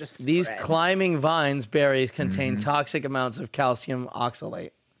that, just These spread. climbing vines berries contain toxic amounts of calcium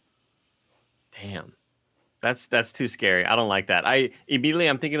oxalate. Damn. That's too scary. I don't like that.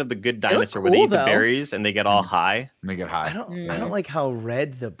 I'm thinking of the good look dinosaur where they cool, eat the though. berries and they get all high. And they get high. I don't like how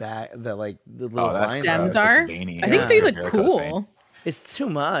red the little Oh, that's vines Stems such are. veiny. I think Yeah. they look Varicose vein. cool. It's too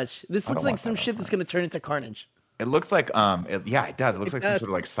much. This I looks don't like want some that shit that's gonna turn into carnage. It looks like yeah, it does. It looks like some does. sort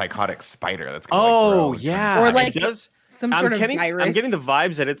of like psychotic spider that's gonna, Oh like, grow and yeah, turn Or into- like it does. some sort of virus. I'm getting the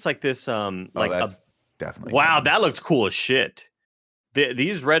vibes that it's like this like a that's definitely wow, that looks cool as shit.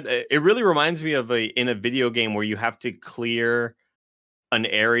 These red, it really reminds me of in a video game where you have to clear an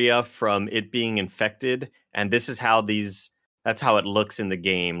area from it being infected, and this is how that's how it looks in the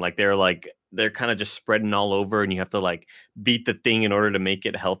game. Like they're kind of just spreading all over, and you have to like beat the thing in order to make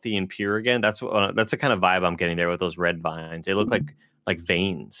it healthy and pure again. That's the kind of vibe I'm getting there with those red vines. They look like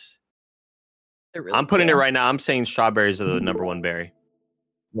veins. They're really I'm putting it cool. right now. I'm saying strawberries are the number one berry.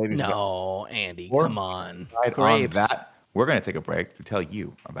 No, Andy, Or- come on. Right on Grapes. that, we're going to take a break to tell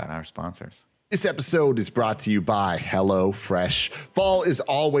you about our sponsors. This episode is brought to you by HelloFresh. Fall is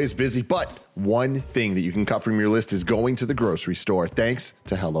always busy, but one thing that you can cut from your list is going to the grocery store, thanks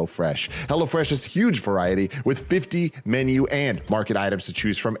to HelloFresh. HelloFresh has huge variety with 50 menu and market items to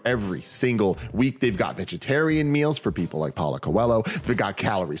choose from every single week. They've got vegetarian meals for people like Paula Coelho. They've got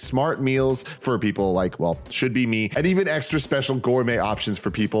calorie smart meals for people like, well, should be me, and even extra special gourmet options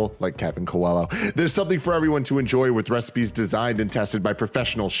for people like Kevin Coelho. There's something for everyone to enjoy with recipes designed and tested by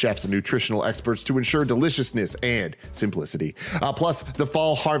professional chefs and nutritional experts to ensure deliciousness and simplicity. Plus, the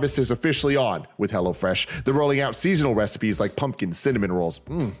fall harvest is officially on with HelloFresh. They're rolling out seasonal recipes like pumpkin cinnamon rolls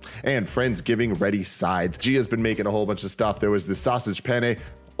and Friendsgiving ready sides. Gia's been making a whole bunch of stuff. There was the sausage penne.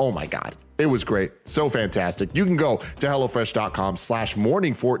 Oh my God. It was great. So fantastic. You can go to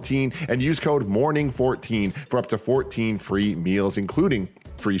HelloFresh.com/morning14 and use code morning14 for up to 14 free meals, including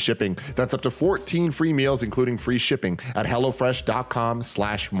free shipping. That's up to 14 free meals, including free shipping at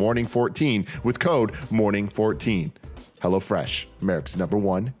HelloFresh.com/morning14 with code morning14. HelloFresh, America's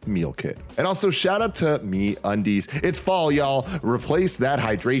 #1 meal kit. And also shout out to MeUndies. It's fall, y'all. Replace that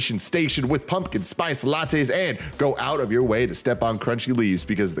hydration station with pumpkin spice lattes and go out of your way to step on crunchy leaves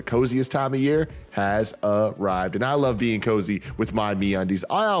because the coziest time of year has arrived. And I love being cozy with my MeUndies.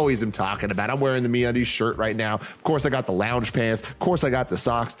 I always am talking about. I'm wearing the MeUndies shirt right now. Of course, I got the lounge pants. Of course, I got the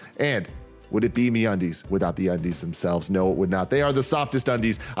socks. And would it be MeUndies without the undies themselves? No, it would not. They are the softest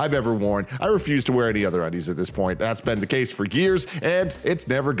undies I've ever worn. I refuse to wear any other undies at this point. That's been the case for years, and it's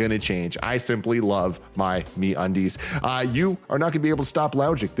never going to change. I simply love my MeUndies. You are not going to be able to stop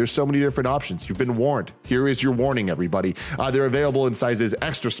lounging. There's so many different options. You've been warned. Here is your warning, everybody. They're available in sizes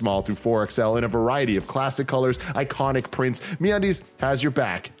extra small through 4XL in a variety of classic colors, iconic prints. MeUndies has your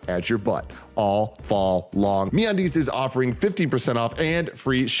back and your butt all fall long. MeUndies is offering 15% off and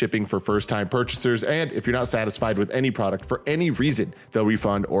free shipping for first-time purchasers. And if you're not satisfied with any product for any reason, they'll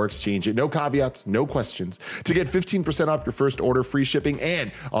refund or exchange it. No caveats, no questions. To get 15% off your first order, free shipping,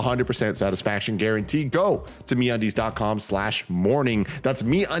 and 100% satisfaction guarantee, go to MeUndies.com/morning. That's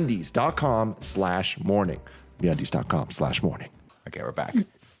MeUndies.com/morning. MeUndies.com/morning. Okay, we're back.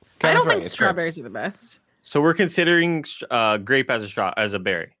 I don't think strawberries are the best. So we're considering grape as a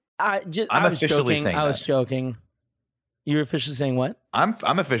berry. I'm officially saying I was that. joking. You're officially saying what? I'm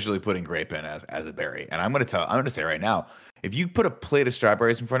officially putting grape in as a berry, and I'm gonna say right now, if you put a plate of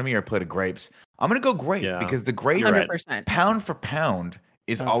strawberries in front of me or a plate of grapes, I'm gonna go grape because the grape 100%. pound for pound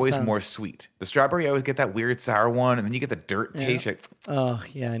is always more sweet. The strawberry, I always get that weird sour one, and then you get the dirt taste. Like, Oh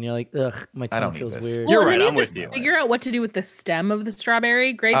yeah, and you're like, ugh, my tongue feels weird. You're Well, right. and then I'm you have with to you. Figure out what to do with the stem of the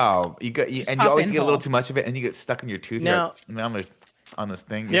strawberry. Grapes. oh, you pop always in get a little whole. too much of it, and you get stuck in your tooth. Now- You're like, now I'm on this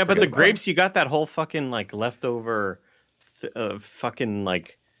thing. You Yeah, but forget the about it. grapes, you got that whole fucking like leftover fucking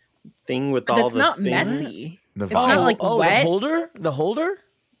like thing with But all it's the not things. messy. The It's vine. not like wet. The holder.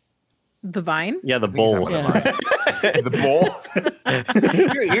 The vine. Yeah, the bowl. The bowl.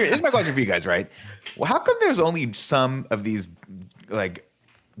 Here's my question for you guys, right? Well, how come there's only some of these like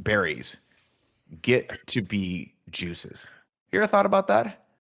berries get to be juices? You ever thought about that?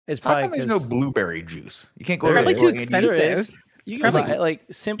 It's How probably come there's no 'cause blueberry juice? You can't go There to Probably the too store and There expensive. is. You It's can probably- buy like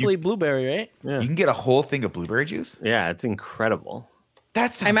simply blueberry, right? you can get a whole thing of blueberry juice. Yeah, it's incredible.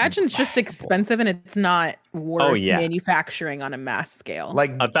 That's I imagine it's just expensive and it's not worth manufacturing on a mass scale.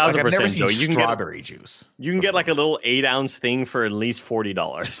 like 1,000%, I've never seen Joe. You can get- strawberry juice. You can get like a little 8-ounce thing for at least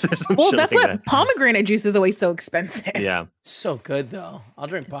 $40. Or some well, shit that's like what pomegranate juice is always so expensive. that. Yeah, So good though. I'll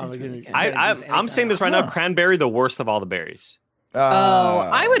drink pomegranate. I'm saying this right now. Cranberry, the worst of all the berries. Oh,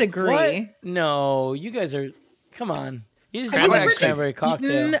 I would agree. What? No, you guys are. Come on. You just Have you drink ever a cranberry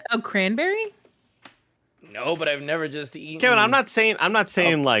cocktail. eaten a cranberry? No, but I've never just eaten. Kevin, I'm not saying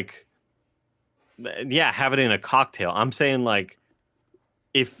like, yeah, have it in a cocktail. I'm saying like,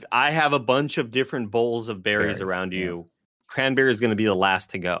 if I have a bunch of different bowls of berries around you, cranberry is going to be the last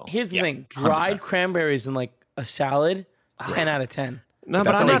to go. Here's the thing: dried 100%. cranberries in like a salad, 10 out of 10. No, That's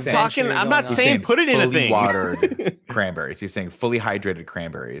but I'm what not I'm saying. talking. I'm not He's saying put it in a fully thing. watered cranberries. He's saying fully hydrated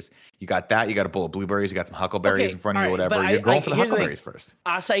cranberries. You got that. You got a bowl of blueberries. You got some huckleberries Okay, in front of you, or all right, whatever. but You're going for the here's the thing. huckleberries first.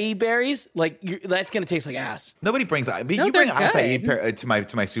 Acai berries, like that's gonna taste like ass. Nobody brings. But No, you bring they're acai good. to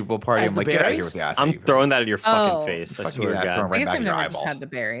my Super Bowl party. As I'm the like, get out of here berries? with the acai. I'm throwing that at your fucking Oh. face. I Fucking swear to yeah, God. throw 'em right I guess back I've in your never just eyeball. had the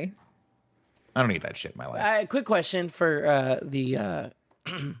berry. I don't eat that shit in my life. Quick question for the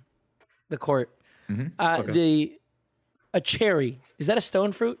court. Mm-hmm. A cherry, is that a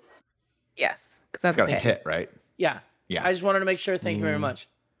stone fruit? Yes, because that's It's got a what hit, right? Yeah. Yeah. I just wanted to make sure. Thank you very much.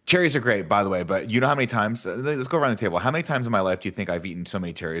 Cherries are great, by the way. But you know how many times? Let's go around the table. How many times in my life do you think I've eaten so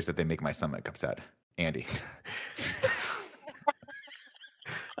many cherries that they make my stomach upset? Andy.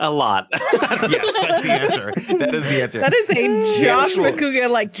 A lot. Yes, that's the answer. That is the answer. That is a Josh actual- McCouga,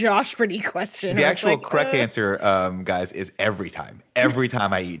 like Josh Pretty question. The I was actual like, correct answer, guys, is every time. Every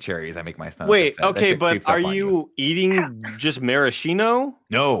time I eat cherries, I make my stomach Wait, upset. That okay, shit but creeps up are on you eating just maraschino?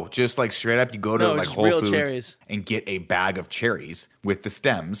 No, just like straight up, you go to No, like just Whole real Foods cherries. and get a bag of cherries with the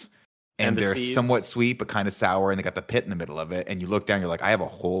stems, and And the they're seeds. somewhat sweet but kind of sour, and they got the pit in the middle of it. And you look down, you're like, I have a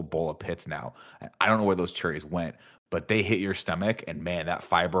whole bowl of pits now. I don't know where those cherries went, but they hit your stomach, and man, that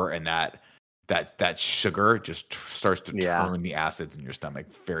fiber and that sugar just starts to Yeah. turn the acids in your stomach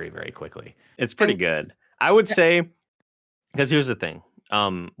very, very quickly. It's pretty good. I would say, because here's the thing.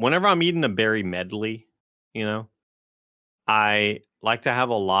 Whenever I'm eating a berry medley, you know, I like to have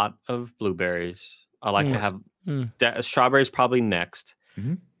a lot of blueberries. I like to have strawberries probably next.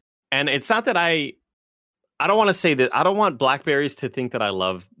 Mhm. And it's not that I don't want to say that I don't want blackberries to think that I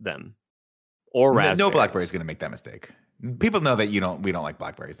love them or raspberries. No blackberry is going to make that mistake. People know that we don't like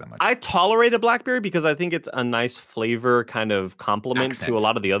blackberries that much. I tolerate a blackberry because I think it's a nice flavor kind of complement to a Accent.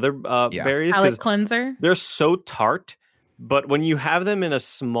 lot of the other berries. palate 'Cause cleanser. they're so tart, but when you have them in a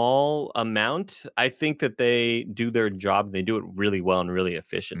small amount, I think that they do their job. They do it really well and really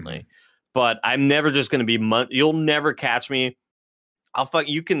efficiently. But I'm never just going to be. You'll never catch me.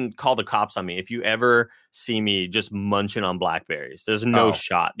 You can call the cops on me if you ever see me just munching on blackberries. There's no Oh,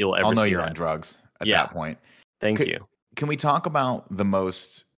 shot you'll ever. I'll know see you're that. on drugs at Yeah. that point. Thank Could- you. Can we talk about the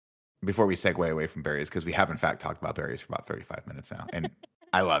most before we segue away from berries? Because we have in fact talked about berries for about 35 minutes now, and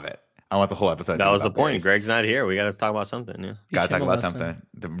I love it. I want the whole episode. to That be was the about point. berries. Greg's not here. We got to talk about something. Yeah. Gotta talk Teach him a about lesson.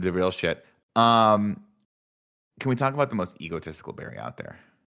 something. The real shit. Can we talk about the most egotistical berry out there?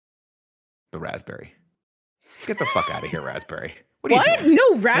 The raspberry. Get the fuck out of here, raspberry. What are you What? doing? No,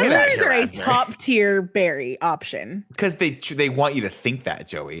 outta raspberries here, are a raspberry. top tier berry option. Because they want you to think that,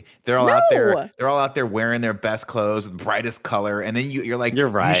 Joey. They're all out there. No. They're all out there wearing their best clothes, with the brightest color, and then you're like, You're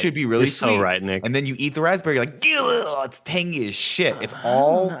right. You should be really You're so sweet. right, Nick. And then you eat the raspberry, you're like, ew, it's tangy as shit. It's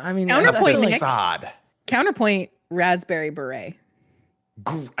all I mean, Counterpoint, a Nick. facade. Counterpoint, raspberry beret.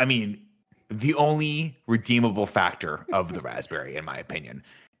 I mean, the only redeemable factor of the raspberry, in my opinion,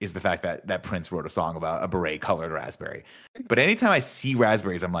 is the fact that Prince wrote a song about a beret-colored raspberry. But anytime I see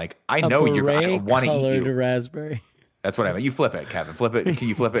raspberries, I'm like, I know I want to eat you. raspberry. That's what I mean. You flip it, Kevin. Flip it. Can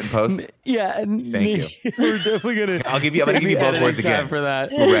you flip it in post? Yeah, and Thank you. We're definitely gonna. I'm gonna give you both words again. for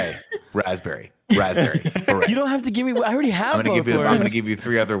that. Beret, raspberry, beret. You don't have to give me. I already have. I'm gonna both give you. I'm words. gonna give you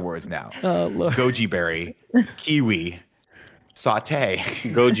three other words now. Oh Lord. Goji berry, kiwi, saute.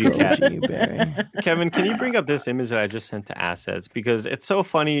 Goji cat. Gee, Barry. Kevin, can you bring up this image that I just sent to assets? Because it's so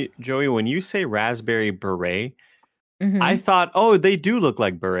funny, Joey, when you say raspberry beret, Mhm. I thought, oh, they do look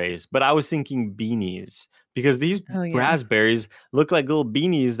like berets, but I was thinking beanies because these Oh, yeah. raspberries look like little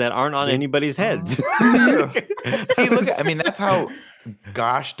beanies that aren't on anybody's heads. See, look. I mean, that's how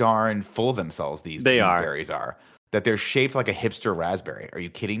gosh darn full themselves these berries are. That they're shaped like a hipster raspberry. Are you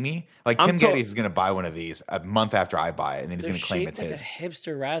kidding me? Like I'm Tim to- Geddes is gonna buy one of these a month after I buy it, and then he's They're gonna claim shaped it's like his. a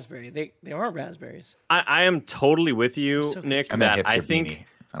hipster raspberry. They are raspberries. I am totally with you, So Nick, I'm a that I hipster think beanie.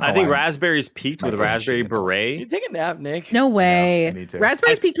 I think why. raspberries peaked My with brain raspberry shit, that's all. You beret. take a nap, Nick. No way. me too.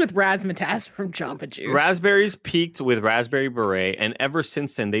 Raspberries peaked with razzmatazz from Jamba Juice. Raspberries peaked with raspberry beret, and ever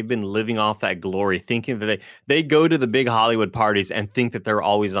since then they've been living off that glory, thinking that they go to the big Hollywood parties and think that they're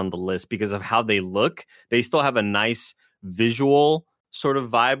always on the list because of how they look. They still have a nice visual sort of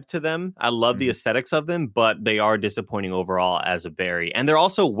vibe to them. I love the aesthetics of them, but they are disappointing overall as a berry, and they're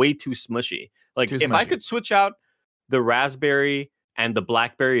also way too smushy. Like Too if I smushy. could switch out the raspberry and the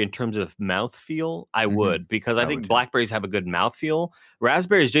blackberry in terms of mouthfeel, I would, because I I think would too. blackberries have a good mouthfeel.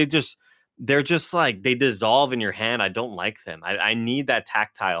 Raspberries, they're just like they dissolve in your hand. I don't like them. I need that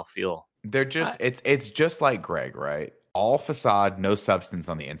tactile feel. They're just it's just like Greg, right? All facade, no substance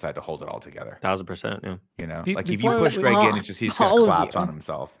on the inside to hold it all together. 1000%. Yeah. You know, Be- like if you before push we- Greg in, it's just he's gonna all of collapse you. on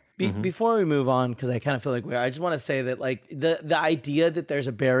himself. Before we move on, because I kind of feel like I just want to say that like the idea that there's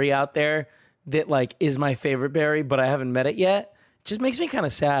a berry out there that like is my favorite berry, but I haven't met it yet, just makes me kind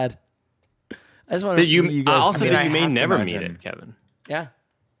of sad. I just want That to you guys. also I mean, that I you may have to never meet imagine- it, Kevin. Yeah.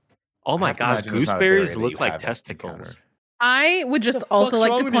 Oh I my have to gosh, imagine there's not a berry gooseberries that look you like haven't testicles. encountered. I would just The also fuck's like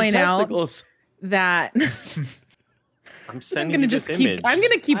wrong to with your point out testicles? that I'm I'm sending gonna you just this keep. image. I'm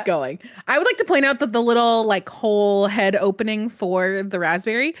gonna keep going. I would like to point out that the little like whole head opening for the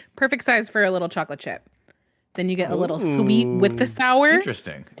raspberry, perfect size for a little chocolate chip. Then you get a little sweet with the sour.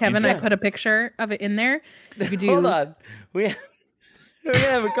 Interesting. Kevin, I Interesting. put a picture of it in there. You could do. Hold on. We're gonna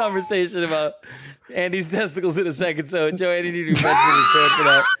have a conversation about Andy's testicles in a second. So Joe, Andy, need to be prepared for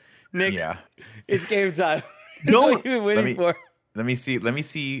that. Nick, Yeah. it's game time. That's No, what you've been waiting me- for. Let me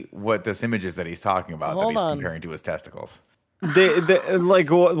see what this image is that he's talking about that Hold he's on. comparing to his testicles. They like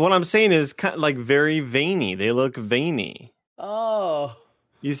what I'm saying is kind of like very veiny. They look veiny. Oh.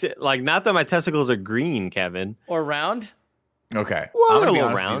 You see, like, not that my testicles are green, Kevin. Or round? Okay. Well, I'm gonna be they're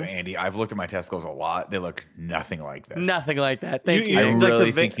honest round. with you, Andy. I've looked at my testicles a lot. They look nothing like this. Nothing like that. Thank you. I like really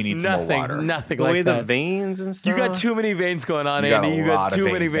the think you need some more Nothing. water. Nothing The like way that. the veins and stuff. You got too many veins going on, You got Andy. a You got lot of too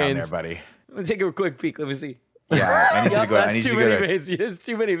many veins down veins. there, buddy. Let me take a quick peek. Let me see. Yeah, I need you to Yep, go. I that's need you too to many go to veins. There's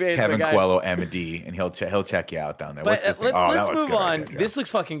too many veins. Kevin my guy. Coelho, MD, and he'll check you out down there. What's But this thing? let's that looks move good on. right there, Joe. This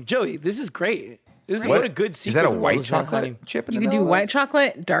looks fucking Joey. This is great. This is what a good secret. Is that a the world white is not chocolate hiding. chip? In You the can do middle of white this?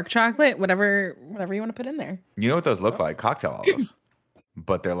 chocolate, dark chocolate, whatever you want to put in there. You know what those look like? Cocktail olives,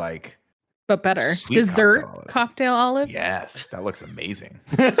 but they're like But better. Sweet Dessert cocktail olives. cocktail olives. yes, that looks amazing.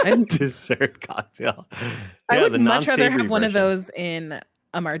 dessert cocktail. I Yeah, would the much rather non-savory have one of version. those in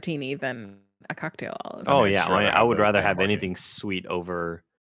a martini than a cocktail olive. Oh I'm yeah, sure I I have would those rather in have martini. anything sweet over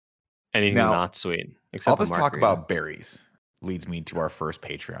anything Now, not sweet. All Except this for talk margarita. about berries leads me to our first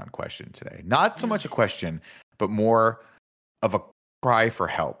Patreon question today. Not so much a question, but more of a cry for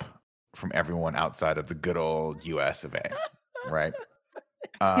help from everyone outside of the good old US of A. Right?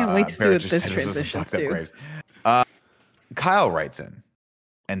 Can't wait to see Barrett what just this said those are some transitions fucked up to. graves. Kyle writes in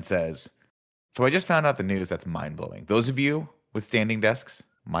and says, "So I just found out the news that's mind blowing. Those of you with standing desks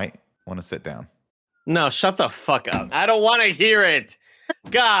might want to sit down." No, shut the fuck up. I don't want to hear it.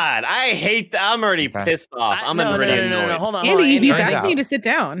 God, I hate that. I'm already Okay. pissed off. I'm already annoyed. No. Hold on. Andy, Andy, he's turns asking you out- to sit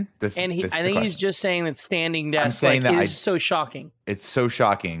down. This, And this is I the think he's question. just saying that standing desk saying like, that is so shocking. It's so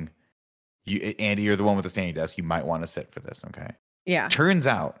shocking. Andy, you're the one with the standing desk. You might want to sit for this. Okay. Yeah. Turns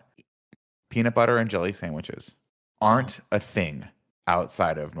out, peanut butter and jelly sandwiches aren't a thing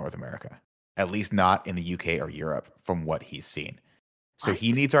outside of North America. At least not in the UK or Europe, from what he's seen. So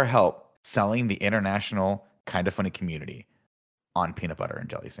he needs our help selling the international kind of funny community on peanut butter and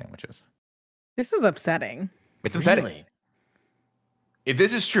jelly sandwiches. This is upsetting. It's upsetting. Really? If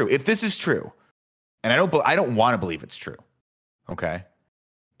this is true, and I don't want to believe it's true, okay?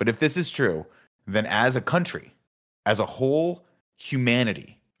 But if this is true, then as a country, as a whole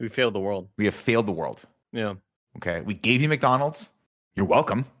humanity, We failed the world. we have failed the world. Yeah. Okay, we gave you McDonald's. You're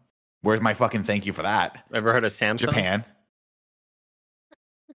welcome. Where's my fucking thank you for that? Ever heard of Samsung? Japan.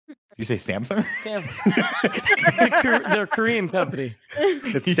 You say Samsung? They're a Korean company.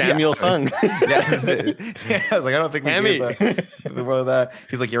 It's Samuel Sung. Yeah, that's it. Yeah, I was like, I don't think we Sammy. gave the world that.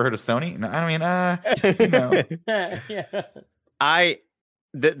 He's like, you ever heard of Sony? No, I mean, no. Yeah.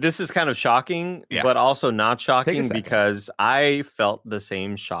 This is kind of shocking, Yeah. but also not Take a shocking second. because I felt the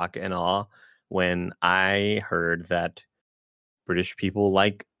same shock and awe when I heard that British people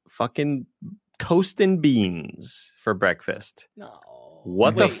like fucking toast and beans for breakfast. No.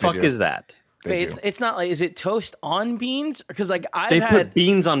 What the Wait, fuck do. is that? They Wait, do. it's not like, is it toast on beans? Because like I've They had. put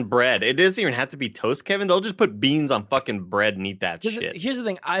beans on bread. It doesn't even have to be toast, Kevin. They'll just put beans on fucking bread and eat that shit. Here's the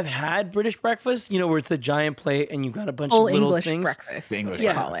thing. I've had British breakfast, where it's the giant plate and you've got a bunch Full of little English things. breakfast. The English we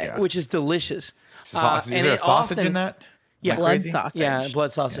Yeah, call it. yeah. which is delicious. Sausage. Is and there a it sausage often- in that? Yeah, Am I Blood crazy? sausage. Yeah,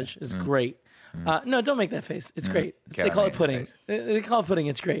 blood sausage is great. No, don't make that face. It's great. Get They out call of it my pudding. face. They call it pudding.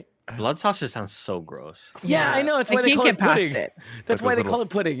 It's great. Blood sausage sounds so gross. Yeah, I know. It's I why they can't call get it past pudding. it. That's like why those they call little- it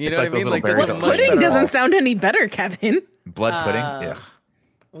pudding. You it's know like what I mean? those Like little that's berries a that much Pudding better doesn't all. sound any better, Kevin. Blood pudding? Uh, Ugh.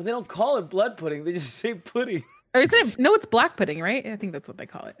 Well, they don't call it blood pudding. They just say pudding. Or is it? No, it's black pudding, right? I think that's what they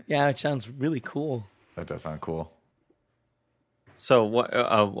call it. Yeah, it sounds really cool. That does sound cool. So what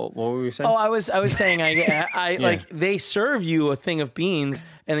were we saying? Oh, I was saying I like they serve you a thing of beans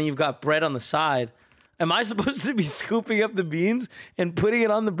and then you've got bread on the side. Am I supposed to be scooping up the beans and putting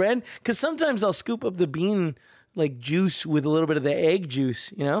it on the bread? Because sometimes I'll scoop up the bean like juice with a little bit of the egg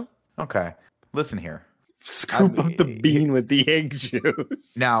juice. Okay. Listen here. Scoop up the bean with the egg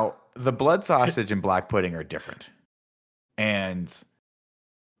juice. Now, the blood sausage and black pudding are different. And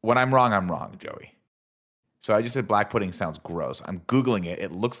when I'm wrong, Joey. So I just said black pudding sounds gross. I'm Googling it.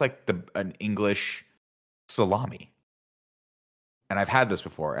 It looks like an English salami. And I've had this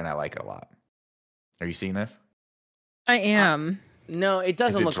before, and I like it a lot. Are you seeing this? I am. No, it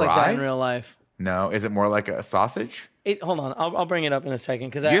doesn't Is it look like that in dry? real life. No. Is it more like a sausage? Hold on, I'll bring it up in a second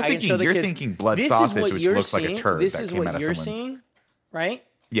because You're I can show the you're kids. thinking blood This is sausage, what which you're looks like a seeing. turd This that is came out what of you're someone's. seeing, right?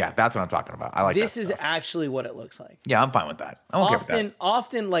 Yeah, that's what I'm talking about. I like This that is stuff. actually what it looks like. Yeah, I'm fine with that. I don't care for that.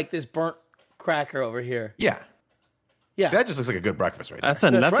 Often like this burnt cracker over here. Yeah. Yeah. See, that just looks like a good breakfast right there. That's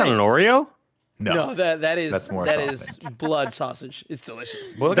not right. an Oreo. No, that is That's more blood sausage. It's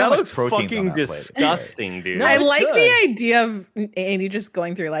delicious. Well, look That how much looks protein's on fucking that plate. disgusting, dude. No, I it's like good. the idea of Andy just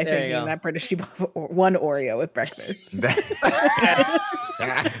going through life There you thinking go. that British people have one Oreo with breakfast.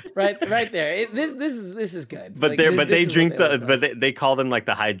 right there. This is good. But Like, they this but they is what drink the look but like. they call them like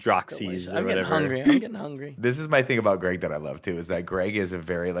the hydroxys Delicious. or I'm getting whatever. hungry. I'm getting hungry. This is my thing about Greg that I love too, is that Greg is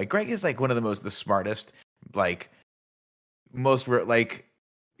Greg is like one of the smartest, like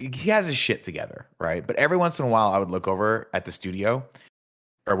he has his shit together, right? But every once in a while I would look over at the studio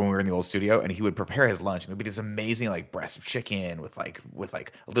or when we were in the old studio and he would prepare his lunch and it would be this amazing like breast of chicken with like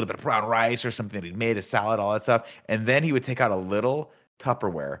a little bit of brown rice or something that he'd made, a salad, all that stuff. And then he would take out a little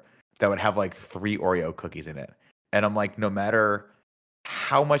Tupperware that would have like 3 Oreo cookies in it. And I'm like, no matter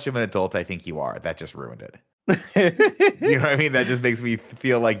how much of an adult I think you are, that just ruined it. You know what I mean? That just makes me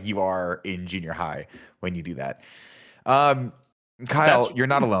feel like you are in junior high when you do that. Kyle, you're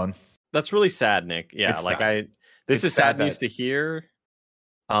not alone. That's really sad, Nick. Yeah, It's like sad. this It's is sad sad news to hear.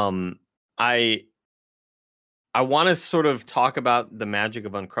 I want to sort of talk about the magic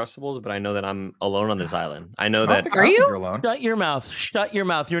of Uncrustables, but I know that I'm alone on this island. I know that. Are you? You're alone. Shut your mouth. Shut your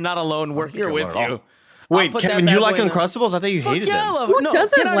mouth. You're not alone. We're think here you're with alone at you. all. Wait, put Kevin, that you bad like boy in the- Uncrustables? I thought you Fuck hated yeah, I them. love Who it. No,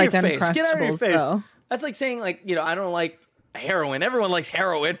 doesn't get out of like your face. Get out of your Uncrustables, face. though? That's like saying like, I don't like heroin. Everyone likes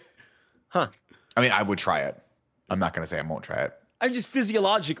heroin. I mean, I would try it. I'm not going to say I won't try it. I'm just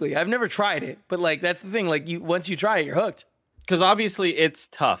physiologically. I've never tried it, but like that's the thing. Like once you try it, you're hooked. Because obviously it's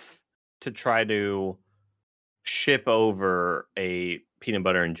tough to try to ship over a peanut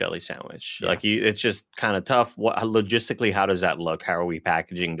butter and jelly sandwich. Yeah. Like it's just kind of tough. What logistically? How does that look? How are we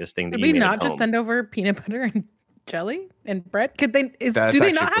packaging this thing? That Did you we made at not just home? send over peanut butter and jelly and bread? Could they? That's Do they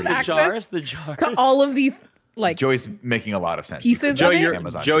actually not have pretty- access The jars. to all of these? Like, Joey's making a lot of sense. Pieces Joe, of it? you're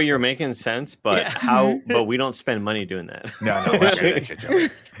Amazon Joe, ship you're this. making sense, but Yeah. but we don't spend money doing that. No, we're not gonna do that shit, Joey.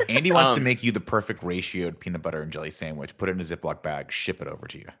 Andy wants to make you the perfect ratioed peanut butter and jelly sandwich. Put it in a Ziploc bag, ship it over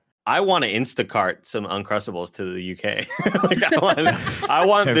to you. I want to Instacart some Uncrustables to the UK. Like, I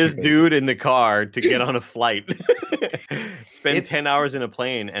want this dude in the car to get on a flight, spend It's- 10 hours in a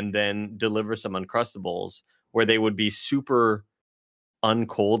plane, and then deliver some Uncrustables where they would be super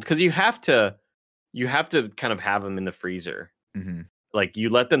uncold. Because you have to kind of have them in the freezer. Mm-hmm. Like you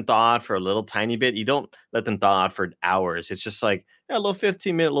let them thaw out for a little tiny bit. You don't let them thaw out for hours. It's just like a little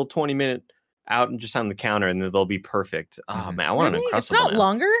 15-minute, little 20-minute out and just on the counter, and then they'll be perfect. Oh Mhm. man, I want an really? Uncrustable. It's not now.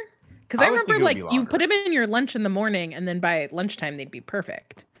 longer. Because I I would remember think it would like be you longer. put them in your lunch in the morning, and then by lunchtime they'd be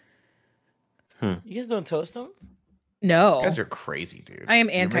perfect. You guys don't toast them? No, You guys are crazy, dude. I am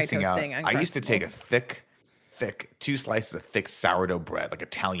You're missing out. anti-toasting I used to take a Uncrustables. thick 2 slices of thick sourdough bread, like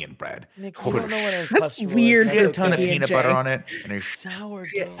Italian bread. Nick, Put you don't know what a That's Uncrustable is. weird a for ton of PB&J. peanut butter on it and a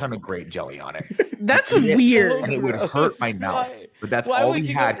Sourdough. ton of great jelly on it. That's Yes. weird. And it would hurt my mouth. Why? But that's Why all would we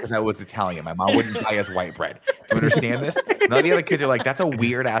you had go- because I was Italian. My mom wouldn't buy us white bread. Do you understand this? None of the other kids are like, that's a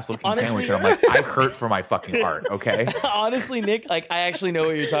weird ass looking Honestly- sandwich. And I'm like, I hurt for my fucking art, okay? Honestly, Nick, like I actually know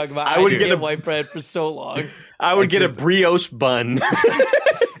what you're talking about. I I would would get get a- white bread for so long. I would It's get a just- brioche bun.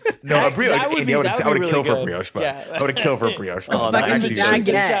 No, a brioche. That would Andy, be- I would that have would be killed for a really good. brioche bun. Yeah. I would have killed for a brioche bun. Oh, That that's actually the should- bag.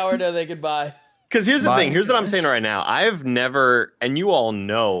 The sourdough they could buy. Because here's the My- thing. Here's what I'm saying right now. I've never, and you all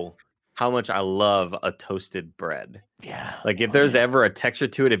know how much I love a toasted bread. Yeah. Like if there's ever a texture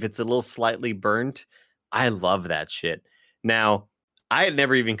to it, if it's a little slightly burnt, I love that shit. Now, I had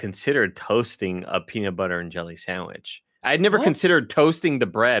never even considered toasting a peanut butter and jelly sandwich. I had never What? considered toasting the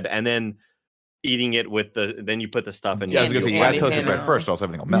bread and then eating it with then you put the stuff in. Yeah, I was your- gonna say you Andy, gotta toast the Andy. bread first, or else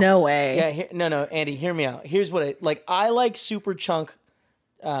everything will melt. No way. Yeah, no, Andy, hear me out. Here's what I like. I like super chunk.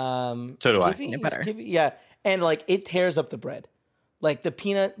 So do I. Peanut butter. Yeah, and like it tears up the bread. Like the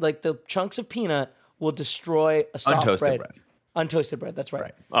peanut, like the chunks of peanut will destroy a soft Untoasted bread. bread. Untoasted bread. That's right.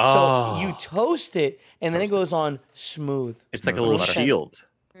 Right. Oh. So you toast it, and then it goes on smooth. It's like a little butter. shield.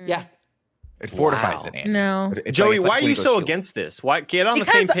 Yeah. It fortifies Wow. it, Andy. No. It's Joey, it's why are you Legos so shield. against this? Why get on the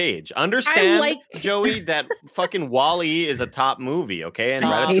same Because page? Understand, like- Joey, that fucking Wall-E is a top movie, okay? And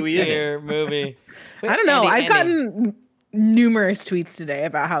Top Ratatouille isn't. tier movie. I don't know. Andy, I've Andy, gotten numerous tweets today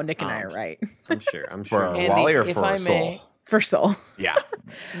about how Nick and I are right I'm sure. For sure. a Andy, Wally or if for I a may- soul? for Soul. Yeah.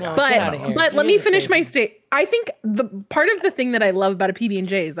 No, But get outta here. but You let me guys are finish my crazy. state. I think the part of the thing that I love about a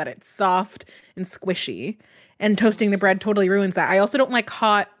PB&J is that it's soft and squishy, and toasting the bread totally ruins that. I also don't like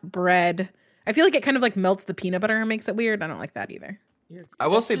hot bread. I feel like it kind of like melts the peanut butter and makes it weird. I don't like that either. I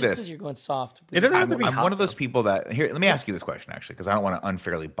will That's say just 'cause this. You're going soft. It doesn't have to I'm, be I'm hot, one of those though. people that here. Let me ask you this question actually, because I don't want to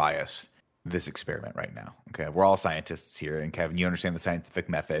unfairly bias this experiment right now. Okay, we're all scientists here, and Kevin, you understand the scientific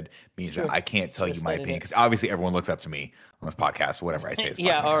method means that I can't tell you my opinion because obviously everyone looks up to me on this podcast. Whatever I say, is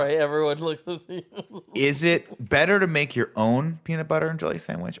yeah, all right, everyone looks up to you. Is it better to make your own peanut butter and jelly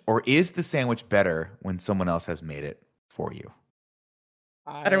sandwich, or is the sandwich better when someone else has made it for you?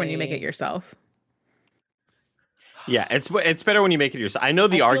 Better when you make it yourself. Yeah, it's better when you make it yourself. I know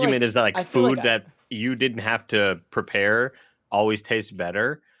the argument is that like food that you didn't have to prepare always tastes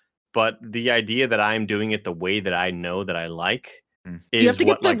better, but the idea that I'm doing it the way that I know that I like is you have to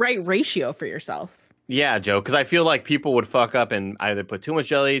get the right ratio for yourself. Yeah, Joe, because I feel like people would fuck up and either put too much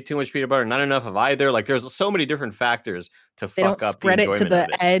jelly, too much peanut butter, not enough of either. Like there's so many different factors to fuck up. Spread it to the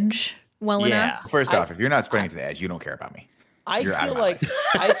edge well enough. First off, if you're not spreading it to the edge, you don't care about me. I feel like you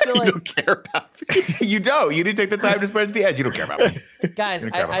don't care about me. You don't. You didn't take the time to spread it to the edge. You don't care about me. Guys,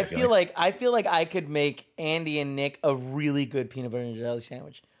 I feel like I could make Andy and Nick a really good peanut butter and jelly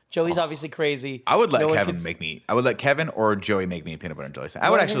sandwich. Joey's obviously crazy. I would let Kevin make me. I would let Kevin or Joey make me a peanut butter and jelly sandwich. I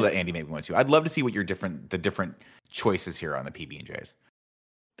would actually let Andy make me one too. I'd love to see what the different choices here on the PB&Js.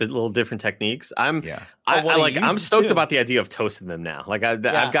 The little different techniques. I'm stoked about the idea of toasting them now. Like I've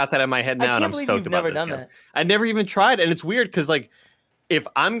got that in my head now, and I'm stoked about this. Never done that. I never even tried, and it's weird because like if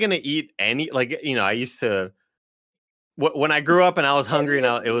I'm gonna eat any, like I used to. When I grew up and I was hungry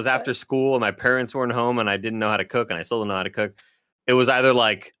and it was after school and my parents weren't home and I didn't know how to cook and I still don't know how to cook. It was either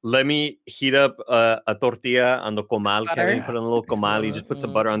like, let me heat up a tortilla on the comal, Kevin, put in a little comal, you just put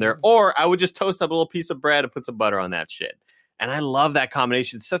some butter on there, or I would just toast up a little piece of bread and put some butter on that shit. And I love that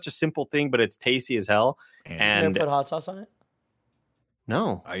combination. It's such a simple thing, but it's tasty as hell. And you put hot sauce on it?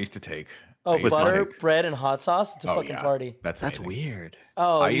 No. I used to take. Butter, bread, and hot sauce? It's a fucking party. That's weird.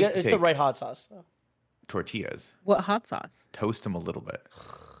 Oh, it's the right hot sauce, though. Tortillas. What hot sauce? Toast them a little bit.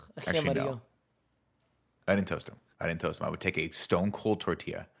 Actually, no. I didn't toast them. I would take a stone cold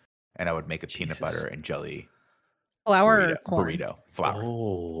tortilla and I would make a peanut butter and jelly burrito. Flour.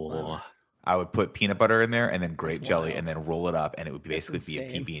 Oh. I would put peanut butter in there and then grape jelly and then roll it up, and it would basically be a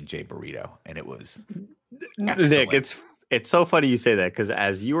PB&J burrito, and it was Nick, it's so funny you say that because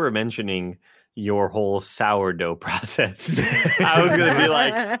as you were mentioning your whole sourdough process, I was going to be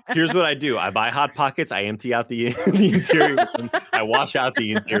like, here's what I do. I buy Hot Pockets. I empty out the interior. I wash out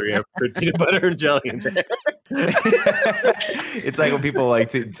the interior, put peanut butter and jelly in there. It's like when people like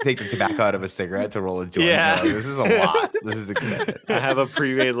to take the tobacco out of a cigarette to roll a joint. Yeah. Like, this is a lot. This is extended. I have a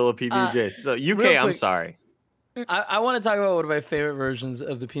pre-made little PB&J. So UK, I'm sorry. I want to talk about one of my favorite versions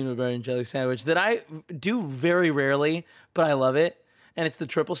of the peanut butter and jelly sandwich that I do very rarely, but I love it. And it's the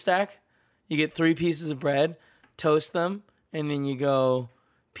triple stack. You get 3 pieces of bread, toast them, and then you go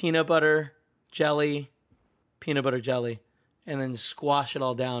peanut butter, jelly, and then squash it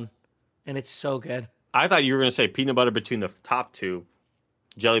all down. And it's so good. I thought you were going to say peanut butter between the top 2,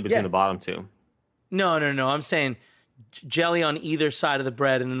 jelly between the bottom 2. No. I'm saying jelly on either side of the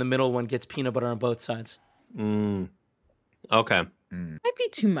bread, and then the middle one gets peanut butter on both sides. Okay. Might be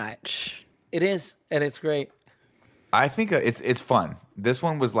too much. It is, and it's great. I think it's fun. This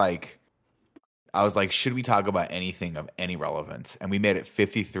one was like, I was like, should we talk about anything of any relevance? And we made it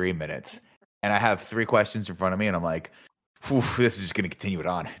 53 minutes. And I have 3 questions in front of me, and I'm like, this is just going to continue it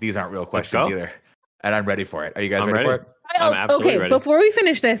on. These aren't real questions either. And I'm ready for it. Are you guys ready for it? I'm absolutely ready. Before we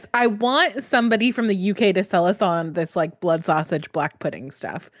finish this, I want somebody from the UK to sell us on this like blood sausage black pudding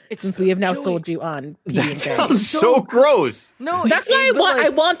stuff. Since we have now sold you on PB&J. That sounds so gross. No, that's why I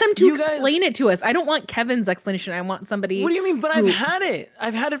want them to explain it to us. I don't want Kevin's explanation. I want somebody. What do you mean? But I've had it.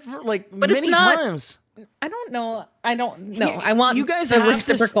 I've had it for like many times. I don't know. I want you guys a have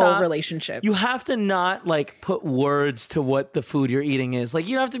reciprocal relationship. You have to not like put words to what the food you're eating is. Like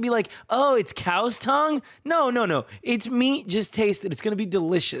you don't have to be like, oh, it's cow's tongue. No. It's meat. Just taste it. It's gonna be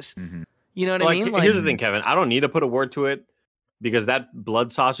delicious. Mm-hmm. You know what I mean? Here's the thing, Kevin. I don't need to put a word to it because that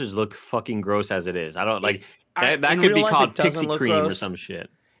blood sausage looked fucking gross as it is. I don't like that could be called pixie cream or some shit.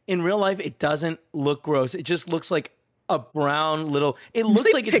 In real life, it doesn't look gross. It just looks like a brown little. It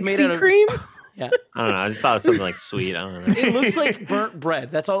looks like it's made out of cream. Yeah. I don't know. I just thought it was something like sweet. I don't know. It looks like burnt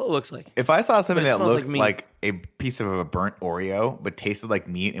bread. That's all it looks like. If I saw something that looked like a piece of a burnt Oreo, but tasted like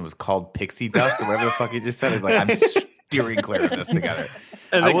meat and was called pixie dust or whatever the fuck you just said, I'd be like, I'm steering clear of this together.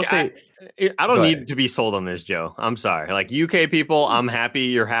 And I will say, I don't need to be sold on this, Joe. I'm sorry. Like UK people, I'm happy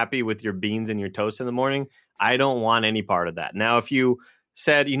you're happy with your beans and your toast in the morning. I don't want any part of that. Now, if you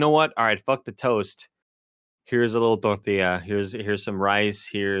said, you know what? All right, fuck the toast. Here's a little tortilla. Here's some rice.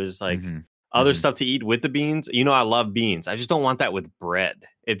 Here's like other stuff to eat with the beans. You know, I love beans. I just don't want that with bread.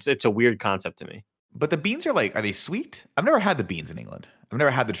 It's a weird concept to me. But the beans are they sweet? I've never had the beans in England. I've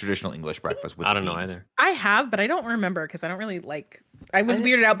never had the traditional English breakfast with I don't the know beans. either. I have, but I don't remember because I don't really like I was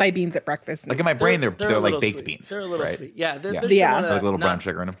weirded out by beans at breakfast. Like in my brain, they're a like little baked sweet. beans. They're a little right? sweet. Yeah, they're Yeah. Like a little brown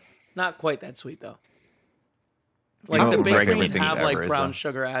sugar in them. Not quite that sweet though. You Like know the what baked regular beans things have ever like is, brown though?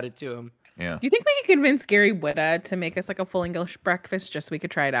 sugar added to them. Yeah. Do you think we could convince Gary Whitta to make us like a full English breakfast just so we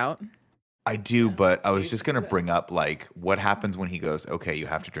could try it out? I do, but I was just going to bring up like what happens when he goes, okay, you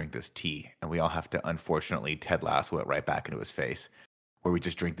have to drink this tea. And we all have to, unfortunately, Ted Lasso it right back into his face, where we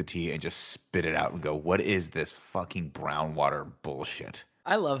just drink the tea and just spit it out and go, what is this fucking brown water bullshit?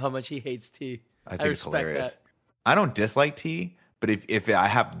 I love how much he hates tea. I think it's respect hilarious. that. I don't dislike tea, but if I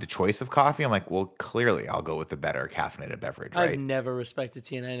have the choice of coffee, I'm like, well, clearly I'll go with the better caffeinated beverage, right? I've never respected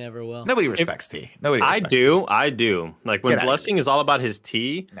tea, and I never will. Nobody respects tea. Nobody I respects do. I do. Like when Get outta Blessing is all about his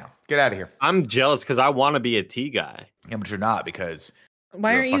tea, tea. No, get out of here. I'm jealous because I want to be a tea guy. Yeah, but you're not because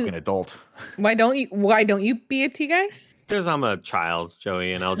Why you're aren't a fucking you? adult. Why don't you be a tea guy? Because I'm a child,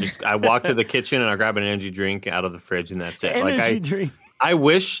 Joey, and I walk to the kitchen and I grab an energy drink out of the fridge and that's it. Energy drink. I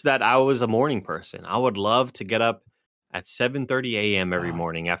wish that I was a morning person. I would love to get up at 7:30 a.m. every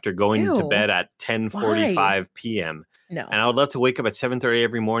morning after going to Ew. bed at 10:45 p.m. No, And I would love to wake up at 7:30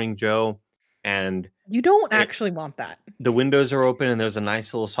 every morning, Joe, and you don't actually want that. the windows are open and there's a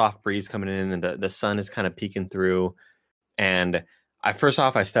nice little soft breeze coming in and the sun is kind of peeking through. And I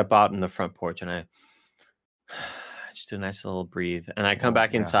step out in the front porch and I just do a nice little breathe. And I come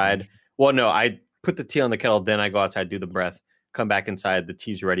back inside. Well, no, I put the tea on the kettle, then I go outside, do the breath, come back inside, the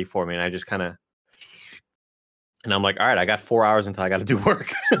tea's ready for me. And I just kind of, and I'm like, all right, I got 4 hours until I got to do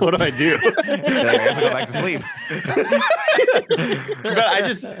work. What do I do? I have to go back to sleep. But I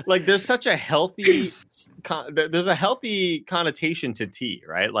just like there's such a healthy there's a healthy connotation to tea,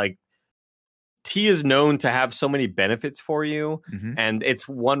 right? Like tea is known to have so many benefits for you, and it's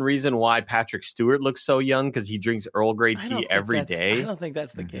one reason why Patrick Stewart looks so young because he drinks Earl Grey tea every day. I don't think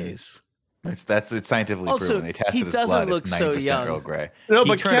that's the case. It's scientifically Also, proven. They tested he his doesn't blood. look It's so 90% young. Earl Grey. No, He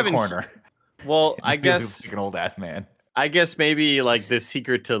but turned Kevin, a corner. well, I He was guess like an old ass man. maybe like the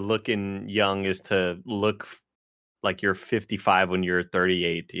secret to looking young is to look like you're 55 when you're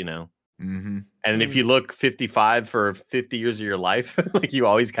 38, you know. Mm-hmm. And if you look 55 for 50 years of your life, like you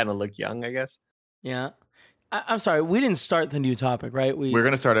always kind of look young, I guess. Yeah. I'm sorry, we didn't start the new topic, right? We're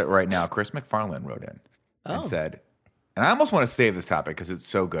going to start it right now. Chris McFarlane wrote in and said, and I almost want to save this topic because it's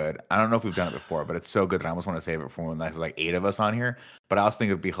so good. I don't know if we've done it before, but it's so good that I almost want to save it for when there's like 8 of us on here. But I also think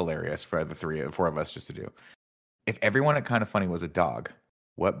it would be hilarious for the 4 of us just to do. If everyone at Kind of Funny was a dog,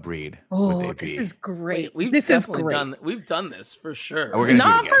 what breed would they be? This is great. We've This is definitely great. we've done this for sure. We're gonna do it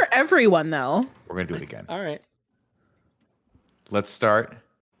Not again. for everyone though. We're going to do it again. All right. Let's start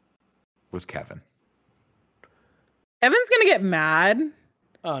with Kevin. Kevin's gonna get mad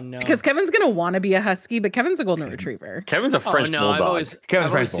Oh no. because Kevin's gonna want to be a husky, but Kevin's a golden retriever. Kevin's a French no, bulldog.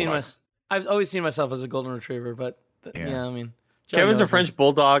 I've always seen myself as a golden retriever, but yeah, I mean, Joe Kevin's a knows French me.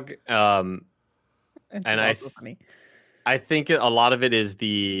 bulldog. Which And is I also funny. I think a lot of it is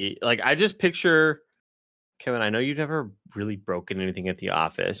I just picture Kevin. I know you've never really broken anything at the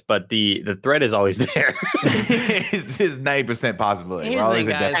office, but the threat is always there. It's 90% possibility. Here's We're the always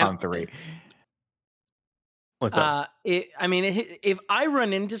thing, at guys. DEFCON 3. What's up? If I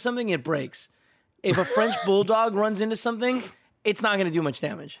run into something, it breaks. If a French bulldog runs into something, it's not going to do much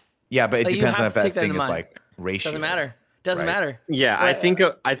damage. Yeah, but it Like, you depends on have if to that take that thing into is mind. like ratio. Doesn't matter. Doesn't Right. matter. Yeah, I Well,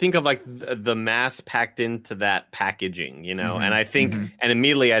 think of like the mass packed into that packaging, you know, Mm-hmm. and I think, and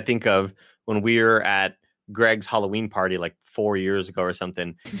immediately I think of when we were at Greg's Halloween party like 4 years ago or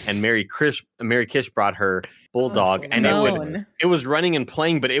something, and Mary Kish brought her bulldog, and Simone. it was running and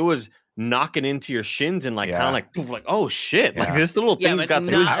playing, but it was knocking into your shins and like kind Yeah. of like poof, like oh shit, like Yeah. this little Yeah, thing's but got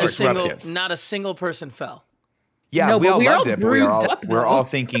some not power. a single, disruptive. not a single person fell. Yeah, No, we but all we're loved all it, but we bruised up, we're though. all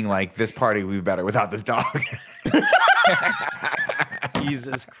thinking like this party would be better without this dog.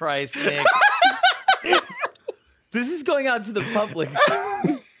 Jesus Christ, Nick. This is going out to the public.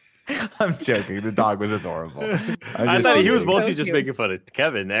 I'm joking. The dog was adorable. I thought he was so mostly just cute. making fun of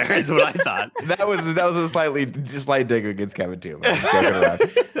Kevin. There is what I thought. that was a slight dig against Kevin too. Man. I'm joking around.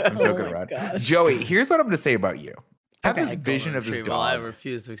 I'm joking my around. gosh. Joey, here's what I'm going to say about you. I have this Golden vision of this retriever. I dog.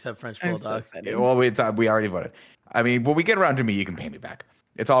 refuse to accept French I'm so bulldogs. excited. Well, we already voted. I mean, when we get around to me, you can pay me back.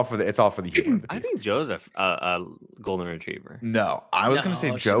 It's all for the humor. Of the I piece. think Joe's a golden retriever. No, I was going to say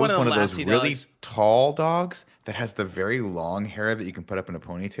No, she's Joe one is of one them of those lassie really dogs. tall dogs that has the very long hair that you can put up in a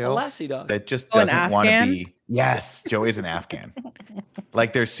ponytail. A lassie dog. That just Oh, an doesn't want to Afghan? be. Yes, Joey's an Afghan.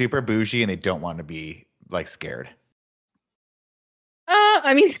 Like they're super bougie and they don't want to be like scared.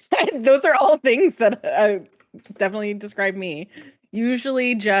 I mean, those are all things that definitely describe me.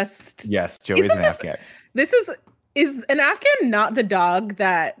 Usually, just Yes, Joey's Isn't an this- Afghan. this is an Afghan not the dog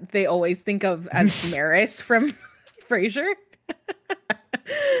that they always think of as Maris from Frasier?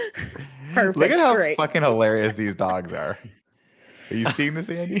 Perfect. Look at how Great. fucking hilarious these dogs are. Are you seeing this,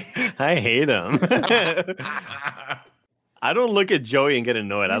 Andy? I hate him. I don't look at Joey and get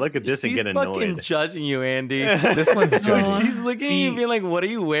annoyed. I look at this and get She's fucking annoyed. judging you, Andy. This one's judgy. She's looking at you being like, what are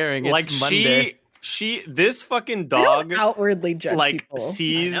you wearing? It's Like Monday. this fucking They don't dog outwardly judge like people.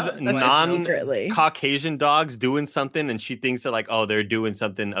 sees I know, it's secretly. non-Caucasian dogs doing something, and she thinks that like, oh, they're doing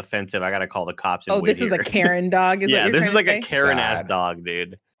something offensive. I gotta call the cops. And Oh, wait this is a here. Karen dog. Is Yeah, what you're this is trying like to a say? Karen ass God. dog,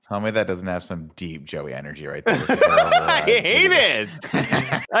 dude. Tell me that doesn't have some deep Joey energy right there. with the hair over her I eyes. hate it.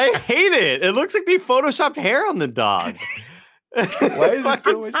 I hate it. It looks like they photoshopped hair on the dog. Why is it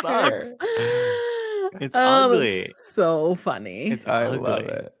so much hair? sucks? It's Oh, ugly. that's so funny. It's I ugly. love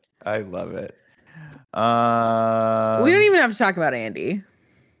it. I love it. We don't even have to talk about Andy.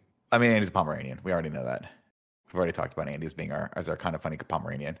 I mean, Andy's a Pomeranian. We already know that. We've already talked about Andy as being our kind of funny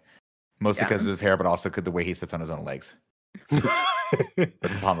Pomeranian, mostly Yeah. because of his hair, but also the way he sits on his own legs.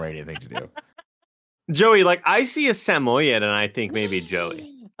 That's a Pomeranian thing to do. Joey, like I see a Samoyed and I think maybe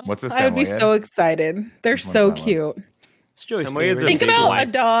Joey. What's a I would be Samoyed? so excited. They're Which one's so that one? cute. It's Joey's Samoyeds favorite. are Think big, about a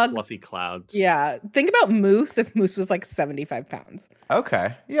white, dog. fluffy clouds. Yeah. Think about Moose if Moose was like 75 pounds.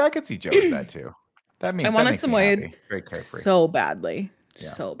 Okay, yeah, I could see Joe as that too. That means I want that a makes me Samoyed happy. Very carefree. so badly.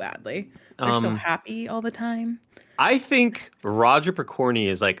 Yeah. So badly. They're so Um, happy all the time. I think Roger Picorni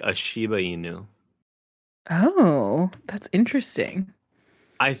is like a Shiba Inu. Oh, that's interesting.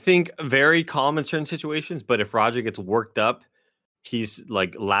 I think very calm in certain situations, but if Roger gets worked up, he's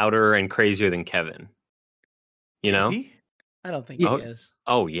like louder and crazier than Kevin. You know? Is he? I don't think Oh, he is.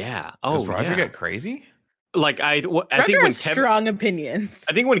 Oh yeah. Oh, Does Roger yeah. get crazy? Like I think Roger when has Kevin, strong opinions.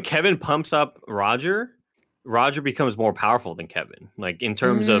 I think when Kevin pumps up Roger, Roger becomes more powerful than Kevin, like in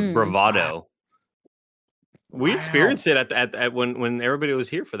terms of Mm. bravado. We Wow. experienced it at when everybody was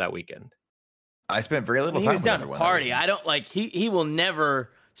here for that weekend. I spent very little He time was with down to everyone. party. I don't like he will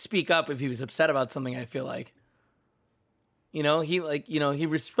never speak up if he was upset about something, I feel like. He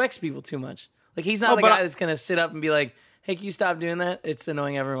respects people too much. Like he's not the guy that's gonna sit up and be like, hey, can you stop doing that? It's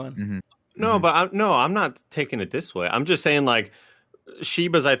annoying everyone. Mm-hmm. No, but I'm not taking it this way. I'm just saying like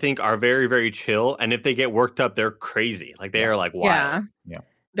Shibas, I think, are very, very chill, and if they get worked up, they're crazy. Like they are like wild. Yeah. Yeah.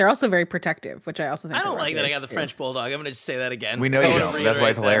 They're also very protective, which I also think I don't that like that I Roger got the is too. French Bulldog. I'm gonna just say that again. We know I you wanna don't. That's why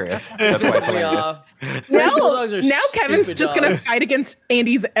it's reiterate hilarious. that. That's why it's Pisses me hilarious. off. French Now, Bulldogs are now Kevin's stupid just gonna dogs. fight against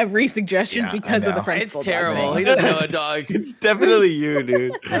Andy's every suggestion Yeah, I because of the know. French It's Bulldog terrible. thing. He doesn't know a dog. It's definitely you,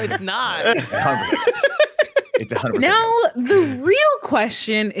 dude. No, it's not. 100%. It's 100%. Now the real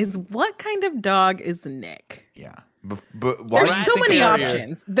question is, what kind of dog is Nick? Yeah. But why There's do you so think many they're-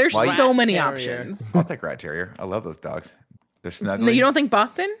 options. There's Why- so many Rat options. I'll take Rat Terrier. I love those dogs. They're snuggly. No, you don't think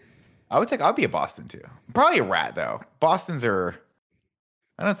Boston? I'll be a Boston too. Probably a rat though. Bostons are.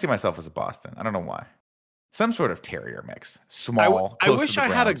 I don't see myself as a Boston. I don't know why. Some sort of terrier mix. Small. I close wish to the I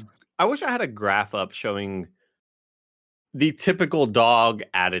had ground. I wish I had a graph up showing the typical dog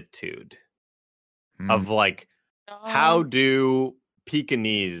attitude of like how do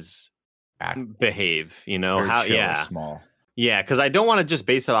Pekingese behave? You know Very how? chill, Yeah, small. yeah. Because I don't want to just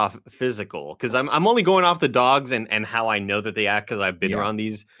base it off physical. Because I'm only going off the dogs and how I know that they act. Because I've been Yeah. around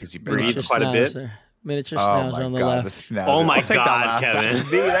these Because you breeds Miniature quite a bit. schnauzer. Miniature Oh schnauzer my on the god, left. the schnauzer. Oh my I'll take that God, last Kevin. one.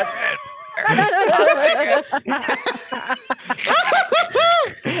 Dude, that's it.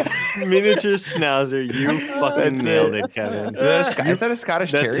 Miniature schnauzer, you fucking That's nailed it. it, Kevin. Is that a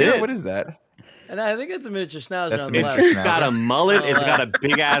Scottish That's Terrier? it. What is that? And I think it's a miniature schnauzer That's on the miniature left. schnauzer. It's got a mullet. Oh, It's got wow. a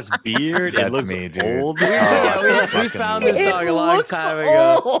big ass beard. That's It looks me, dude. old. Oh, Yeah, I we fucking found love this it. dog a long time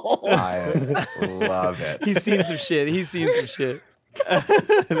ago. I love it. He's seen some shit. He's seen some shit.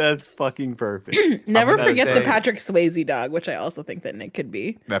 That's fucking perfect. Never gonna forget the say- Patrick Swayze dog, which I also think that Nick could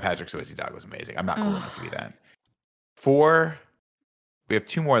be. That Patrick Swayze dog was amazing. I'm not cool enough to be that. 4. We have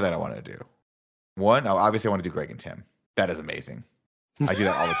 2 more that I want to do. 1, obviously I want to do Greg and Tim. That is amazing. I do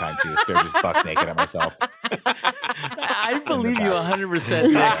that all the time too. Stare just buck naked at myself. I believe you 100%.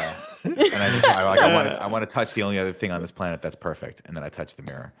 Nick. Yeah. And I want to touch the only other thing on this planet that's perfect, and then I touch the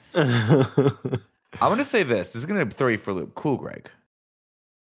mirror. I want to say this. This is going to throw you for a loop. Cool, Greg.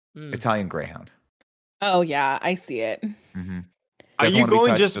 Mm. Italian Greyhound. Oh yeah, I see it. Mm-hmm. Are you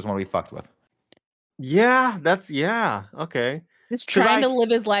going just? Doesn't want to be fucked with. Yeah, okay. Just 'Cause trying I- to live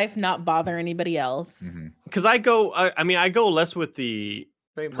his life, not bother anybody else. Mm-hmm. Because I go. I mean, I go less with the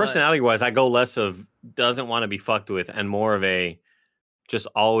Straight mutt. personality wise. I go less of doesn't want to be fucked with, and more of a just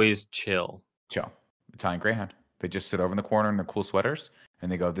always chill. Chill. Italian Greyhound. They just sit over in the corner in their cool sweaters, and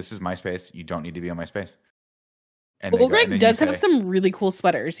they go, "This is my space. You don't need to be on my space." And Well, they go- and Greg then does you have say- some really cool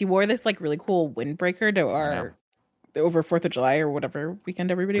sweaters. He wore this like really cool windbreaker to our over 4th of July or whatever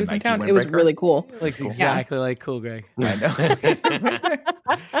weekend everybody The was in Nike town. It was windbreaker? really cool. Looks exactly like Cool Greg. I know.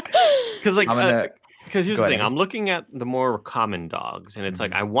 Because like, I'm gonna- because here's go the ahead, thing, I'm looking at the more common dogs, and it's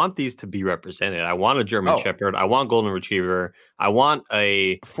like Mhm. I want these to be represented. I want a German Oh. Shepherd. I want Golden Retriever. I want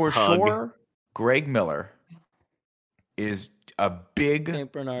a For pug. sure, Greg Miller is a big,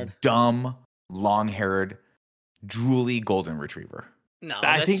 Saint Bernard. dumb, long-haired, drooly golden retriever. No,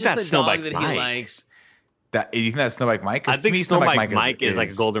 I think just that's the dog Snowbike that Mike. he likes. That you think that's Snowbike Mike? 'Cause I to think me, Snowbike Mike is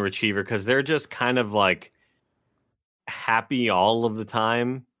like a Golden Retriever because they're just kind of like happy all of the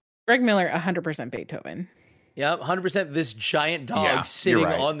time. Greg Miller, 100% Beethoven. Yep, 100% this giant dog Yeah, sitting you're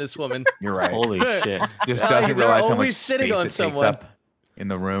right. on this woman. You're right. Holy shit! Just Yeah, doesn't they're realize how much always sitting space on it takes someone. up in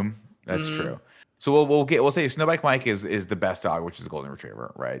the room. That's Mhm. true. So we'll say Snowbike Mike is the best dog, which is a golden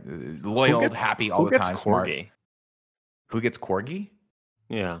retriever, right? Loyal, gets- happy all Who the gets time, smart. corgi? Who gets corgi?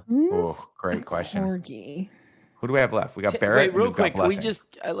 Yeah. Oh, great question. Corgi. Who do we have left? We got Barrett. Wait, and real we've got quick, can we Blessing. just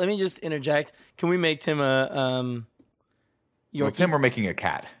let me just interject? Can we make Tim a Well, Yorkie? Tim, we're making a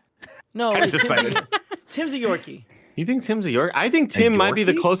cat. No, I Tim's decided. Tim's a Yorkie. You think Tim's a Yorkie? I think Tim might be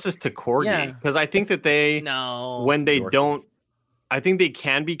the Yorkie? closest to corgi Yeah. because I think that they No, when they Yorkie. don't, I think they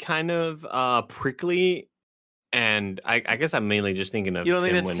can be kind of prickly, and I guess I'm mainly just thinking of you don't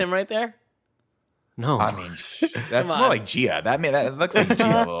think Tim that's when, Tim right there? No, I mean, that's Come more on. like Gia. That looks like Gia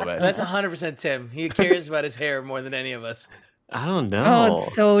a little bit. That's 100% Tim. He cares about his hair more than any of us. I don't know. Oh,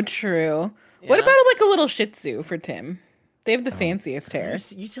 it's so true. What Yeah? about like a little Shih Tzu for Tim? They have the fanciest hair.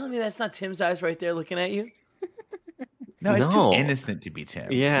 You telling me that's not Tim's eyes right there looking at you? No, it's No. too innocent to be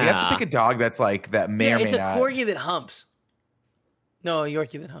Tim. Yeah. you have to pick a dog that's like that may Yeah, or may it's a not. corgi that humps. No, a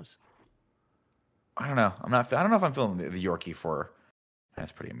Yorkie that humps. I don't know. I don't know if I'm feeling the Yorkie for.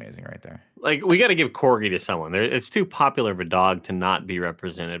 That's pretty amazing right there. Like we got to give corgi to someone. It's too popular of a dog to not be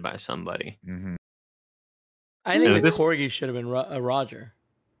represented by somebody. Hmm. I think Yeah, the this- corgi should have been Roger.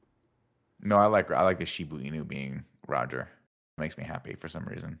 No, I like the Shiba Inu being Roger. It makes me happy for some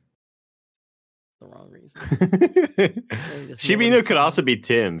reason. The wrong reason. Shiba Inu could also be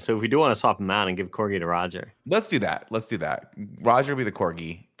Tim. So if we do want to swap him out and give corgi to Roger, Let's do that. Roger will be the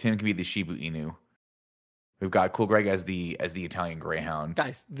corgi. Tim can be the Shiba Inu. We've got Cool Greg as the Italian Greyhound.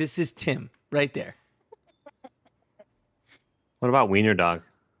 Guys, this is Tim right there. what about Wiener Dog?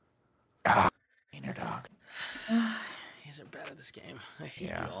 Wiener dog. These are bad at this game. I hate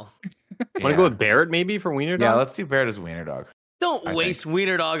Yeah. you all. Want to go with Barrett maybe for Wiener Dog? Yeah, let's do Barrett as a Wiener dog. Don't I waste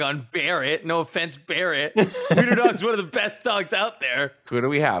Wiener Dog on Barrett. No offense, Barrett. Wiener Dog's one of the best dogs out there. Who do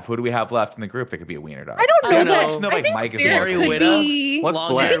we have? Who do we have left in the group that could be a Wiener dog? I don't know I that. know. Snowbike I think Mike is Barrett more could Widow. be. What's Long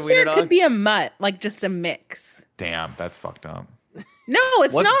I Bless? hair think Wiener Barrett Dog. could be a mutt, like just a mix. Damn, that's fucked up. No,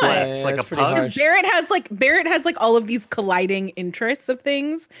 it's What's not. Bless? Yeah, Like that's a pretty pug? harsh. Barrett has like all of these colliding interests of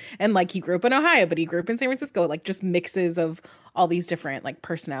things, and like he grew up in Ohio, but he grew up in San Francisco, like just mixes of all these different like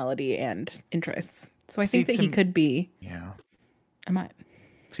personality and interests. So I think See, that he to- could be Yeah. a mutt.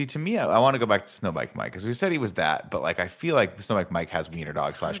 See, to me, I want to go back to Snowbike Mike because we said he was that, but like I feel like Snowbike Mike has Wiener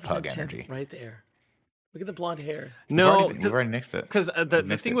dog / pug 100% Tim energy. right there. Look at the blonde hair. No, we've already nixed it. because the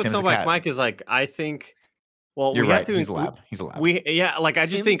Mixed thing it. with Tim is a Snowbike cat. Mike is like I think. Well, You're we right. have to. He's a lab. He's a lab. I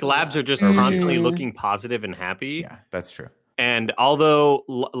just Tim's think a labs lab. are just Mhm. constantly looking positive and happy. Yeah, that's true. And although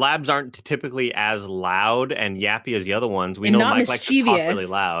labs aren't typically as loud and yappy as the other ones, we And know not Mike likes to talk really mischievous.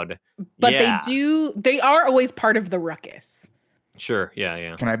 loud. But Yeah, they are always part of the ruckus. Sure.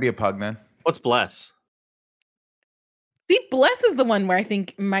 Yeah. Can I be a pug then? What's Bless? See, Bless is the one where I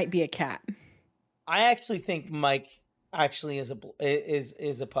think might be a cat. I actually think Mike actually is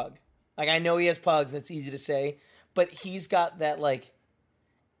a pug. Like I know he has pugs, and it's easy to say, but he's got that like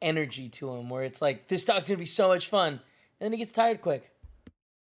energy to him where it's like this dog's gonna be so much fun, and then he gets tired quick.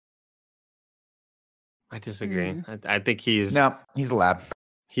 I disagree. I think he's No, he's a lab.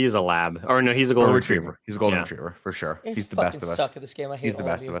 he's a lab. Or no, he's a Or golden a retriever. He's a golden Yeah. retriever for sure. I just He's the best fucking of us. Suck at this game. I hate He's the all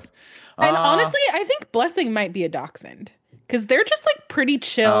best of of you. us. And Uh, honestly, I think Blessing might be a dachshund because they're just like pretty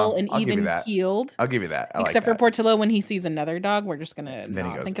chill and I'll give you even that. keeled. I'll give you that. I Except like for Portillo, when he sees another dog, we're just gonna Then he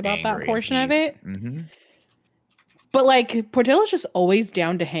not goes think about that angry portion of and it. Mm-hmm. But like Portillo's just always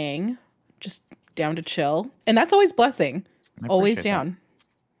down to hang, just down to chill, and that's always Blessing. Always appreciate that. down.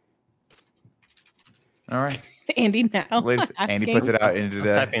 All right. Andy now. Ladies, Andy asking. puts it out into I'm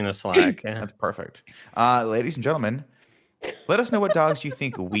the. typing in the Slack. Yeah. That's perfect. Ladies and gentlemen, let us know what dogs you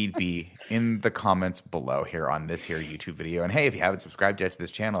think we'd be in the comments below here on this here YouTube video. And hey, if you haven't subscribed yet to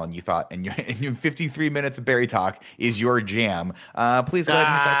this channel and you thought and your 53 minutes of Berry Talk is your jam, please go ahead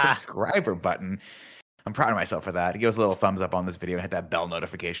and hit that subscriber button. I'm proud of myself for that. Give us a little thumbs up on this video and hit that bell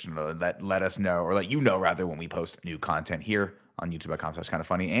notification that let us know, or let you know rather, when we post new content here on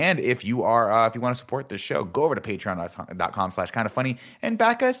youtube.com/kindoffunny. And if you are, if you want to support this show, go over to patreon.com/kindoffunny and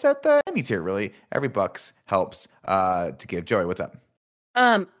back us at any tier. Really, every bucks helps to give. Joey, what's up?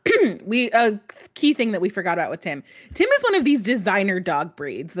 We key thing that we forgot about with Tim. Tim is one of these designer dog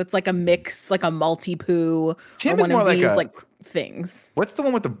breeds that's like a mix, like a Maltipoo. Tim or is one more of like these a, like things. What's the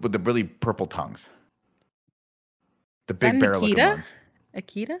one with the really purple tongues? The Is that big barrel looking Akita? ones.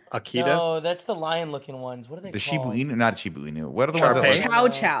 Akita? No, that's the lion-looking ones. What are they The called? Shiba Inu, not Shiba Inu. What are the Shar ones Pei? that Chow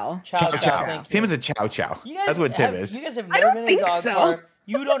Chow. Chow Chow Chow. Chow. Tim is a Chow Chow. You guys That's what Tim have, is. You guys have I never don't been in a think dog so. park.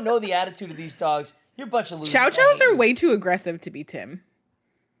 You don't know the attitude of these dogs. You're a bunch of losers. Chow I Chows hate are you. way too aggressive to be Tim.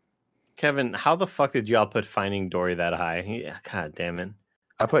 Kevin, how the fuck did y'all put Finding Dory that high? Yeah, God damn it.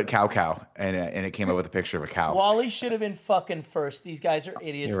 I put cow, and it came up with a picture of a cow. Wally should have been fucking first. These guys are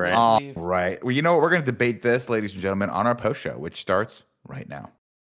idiots. You're right. Let's All leave. right. Well, you know what? We're going to debate this, ladies and gentlemen, on our post show, which starts right now.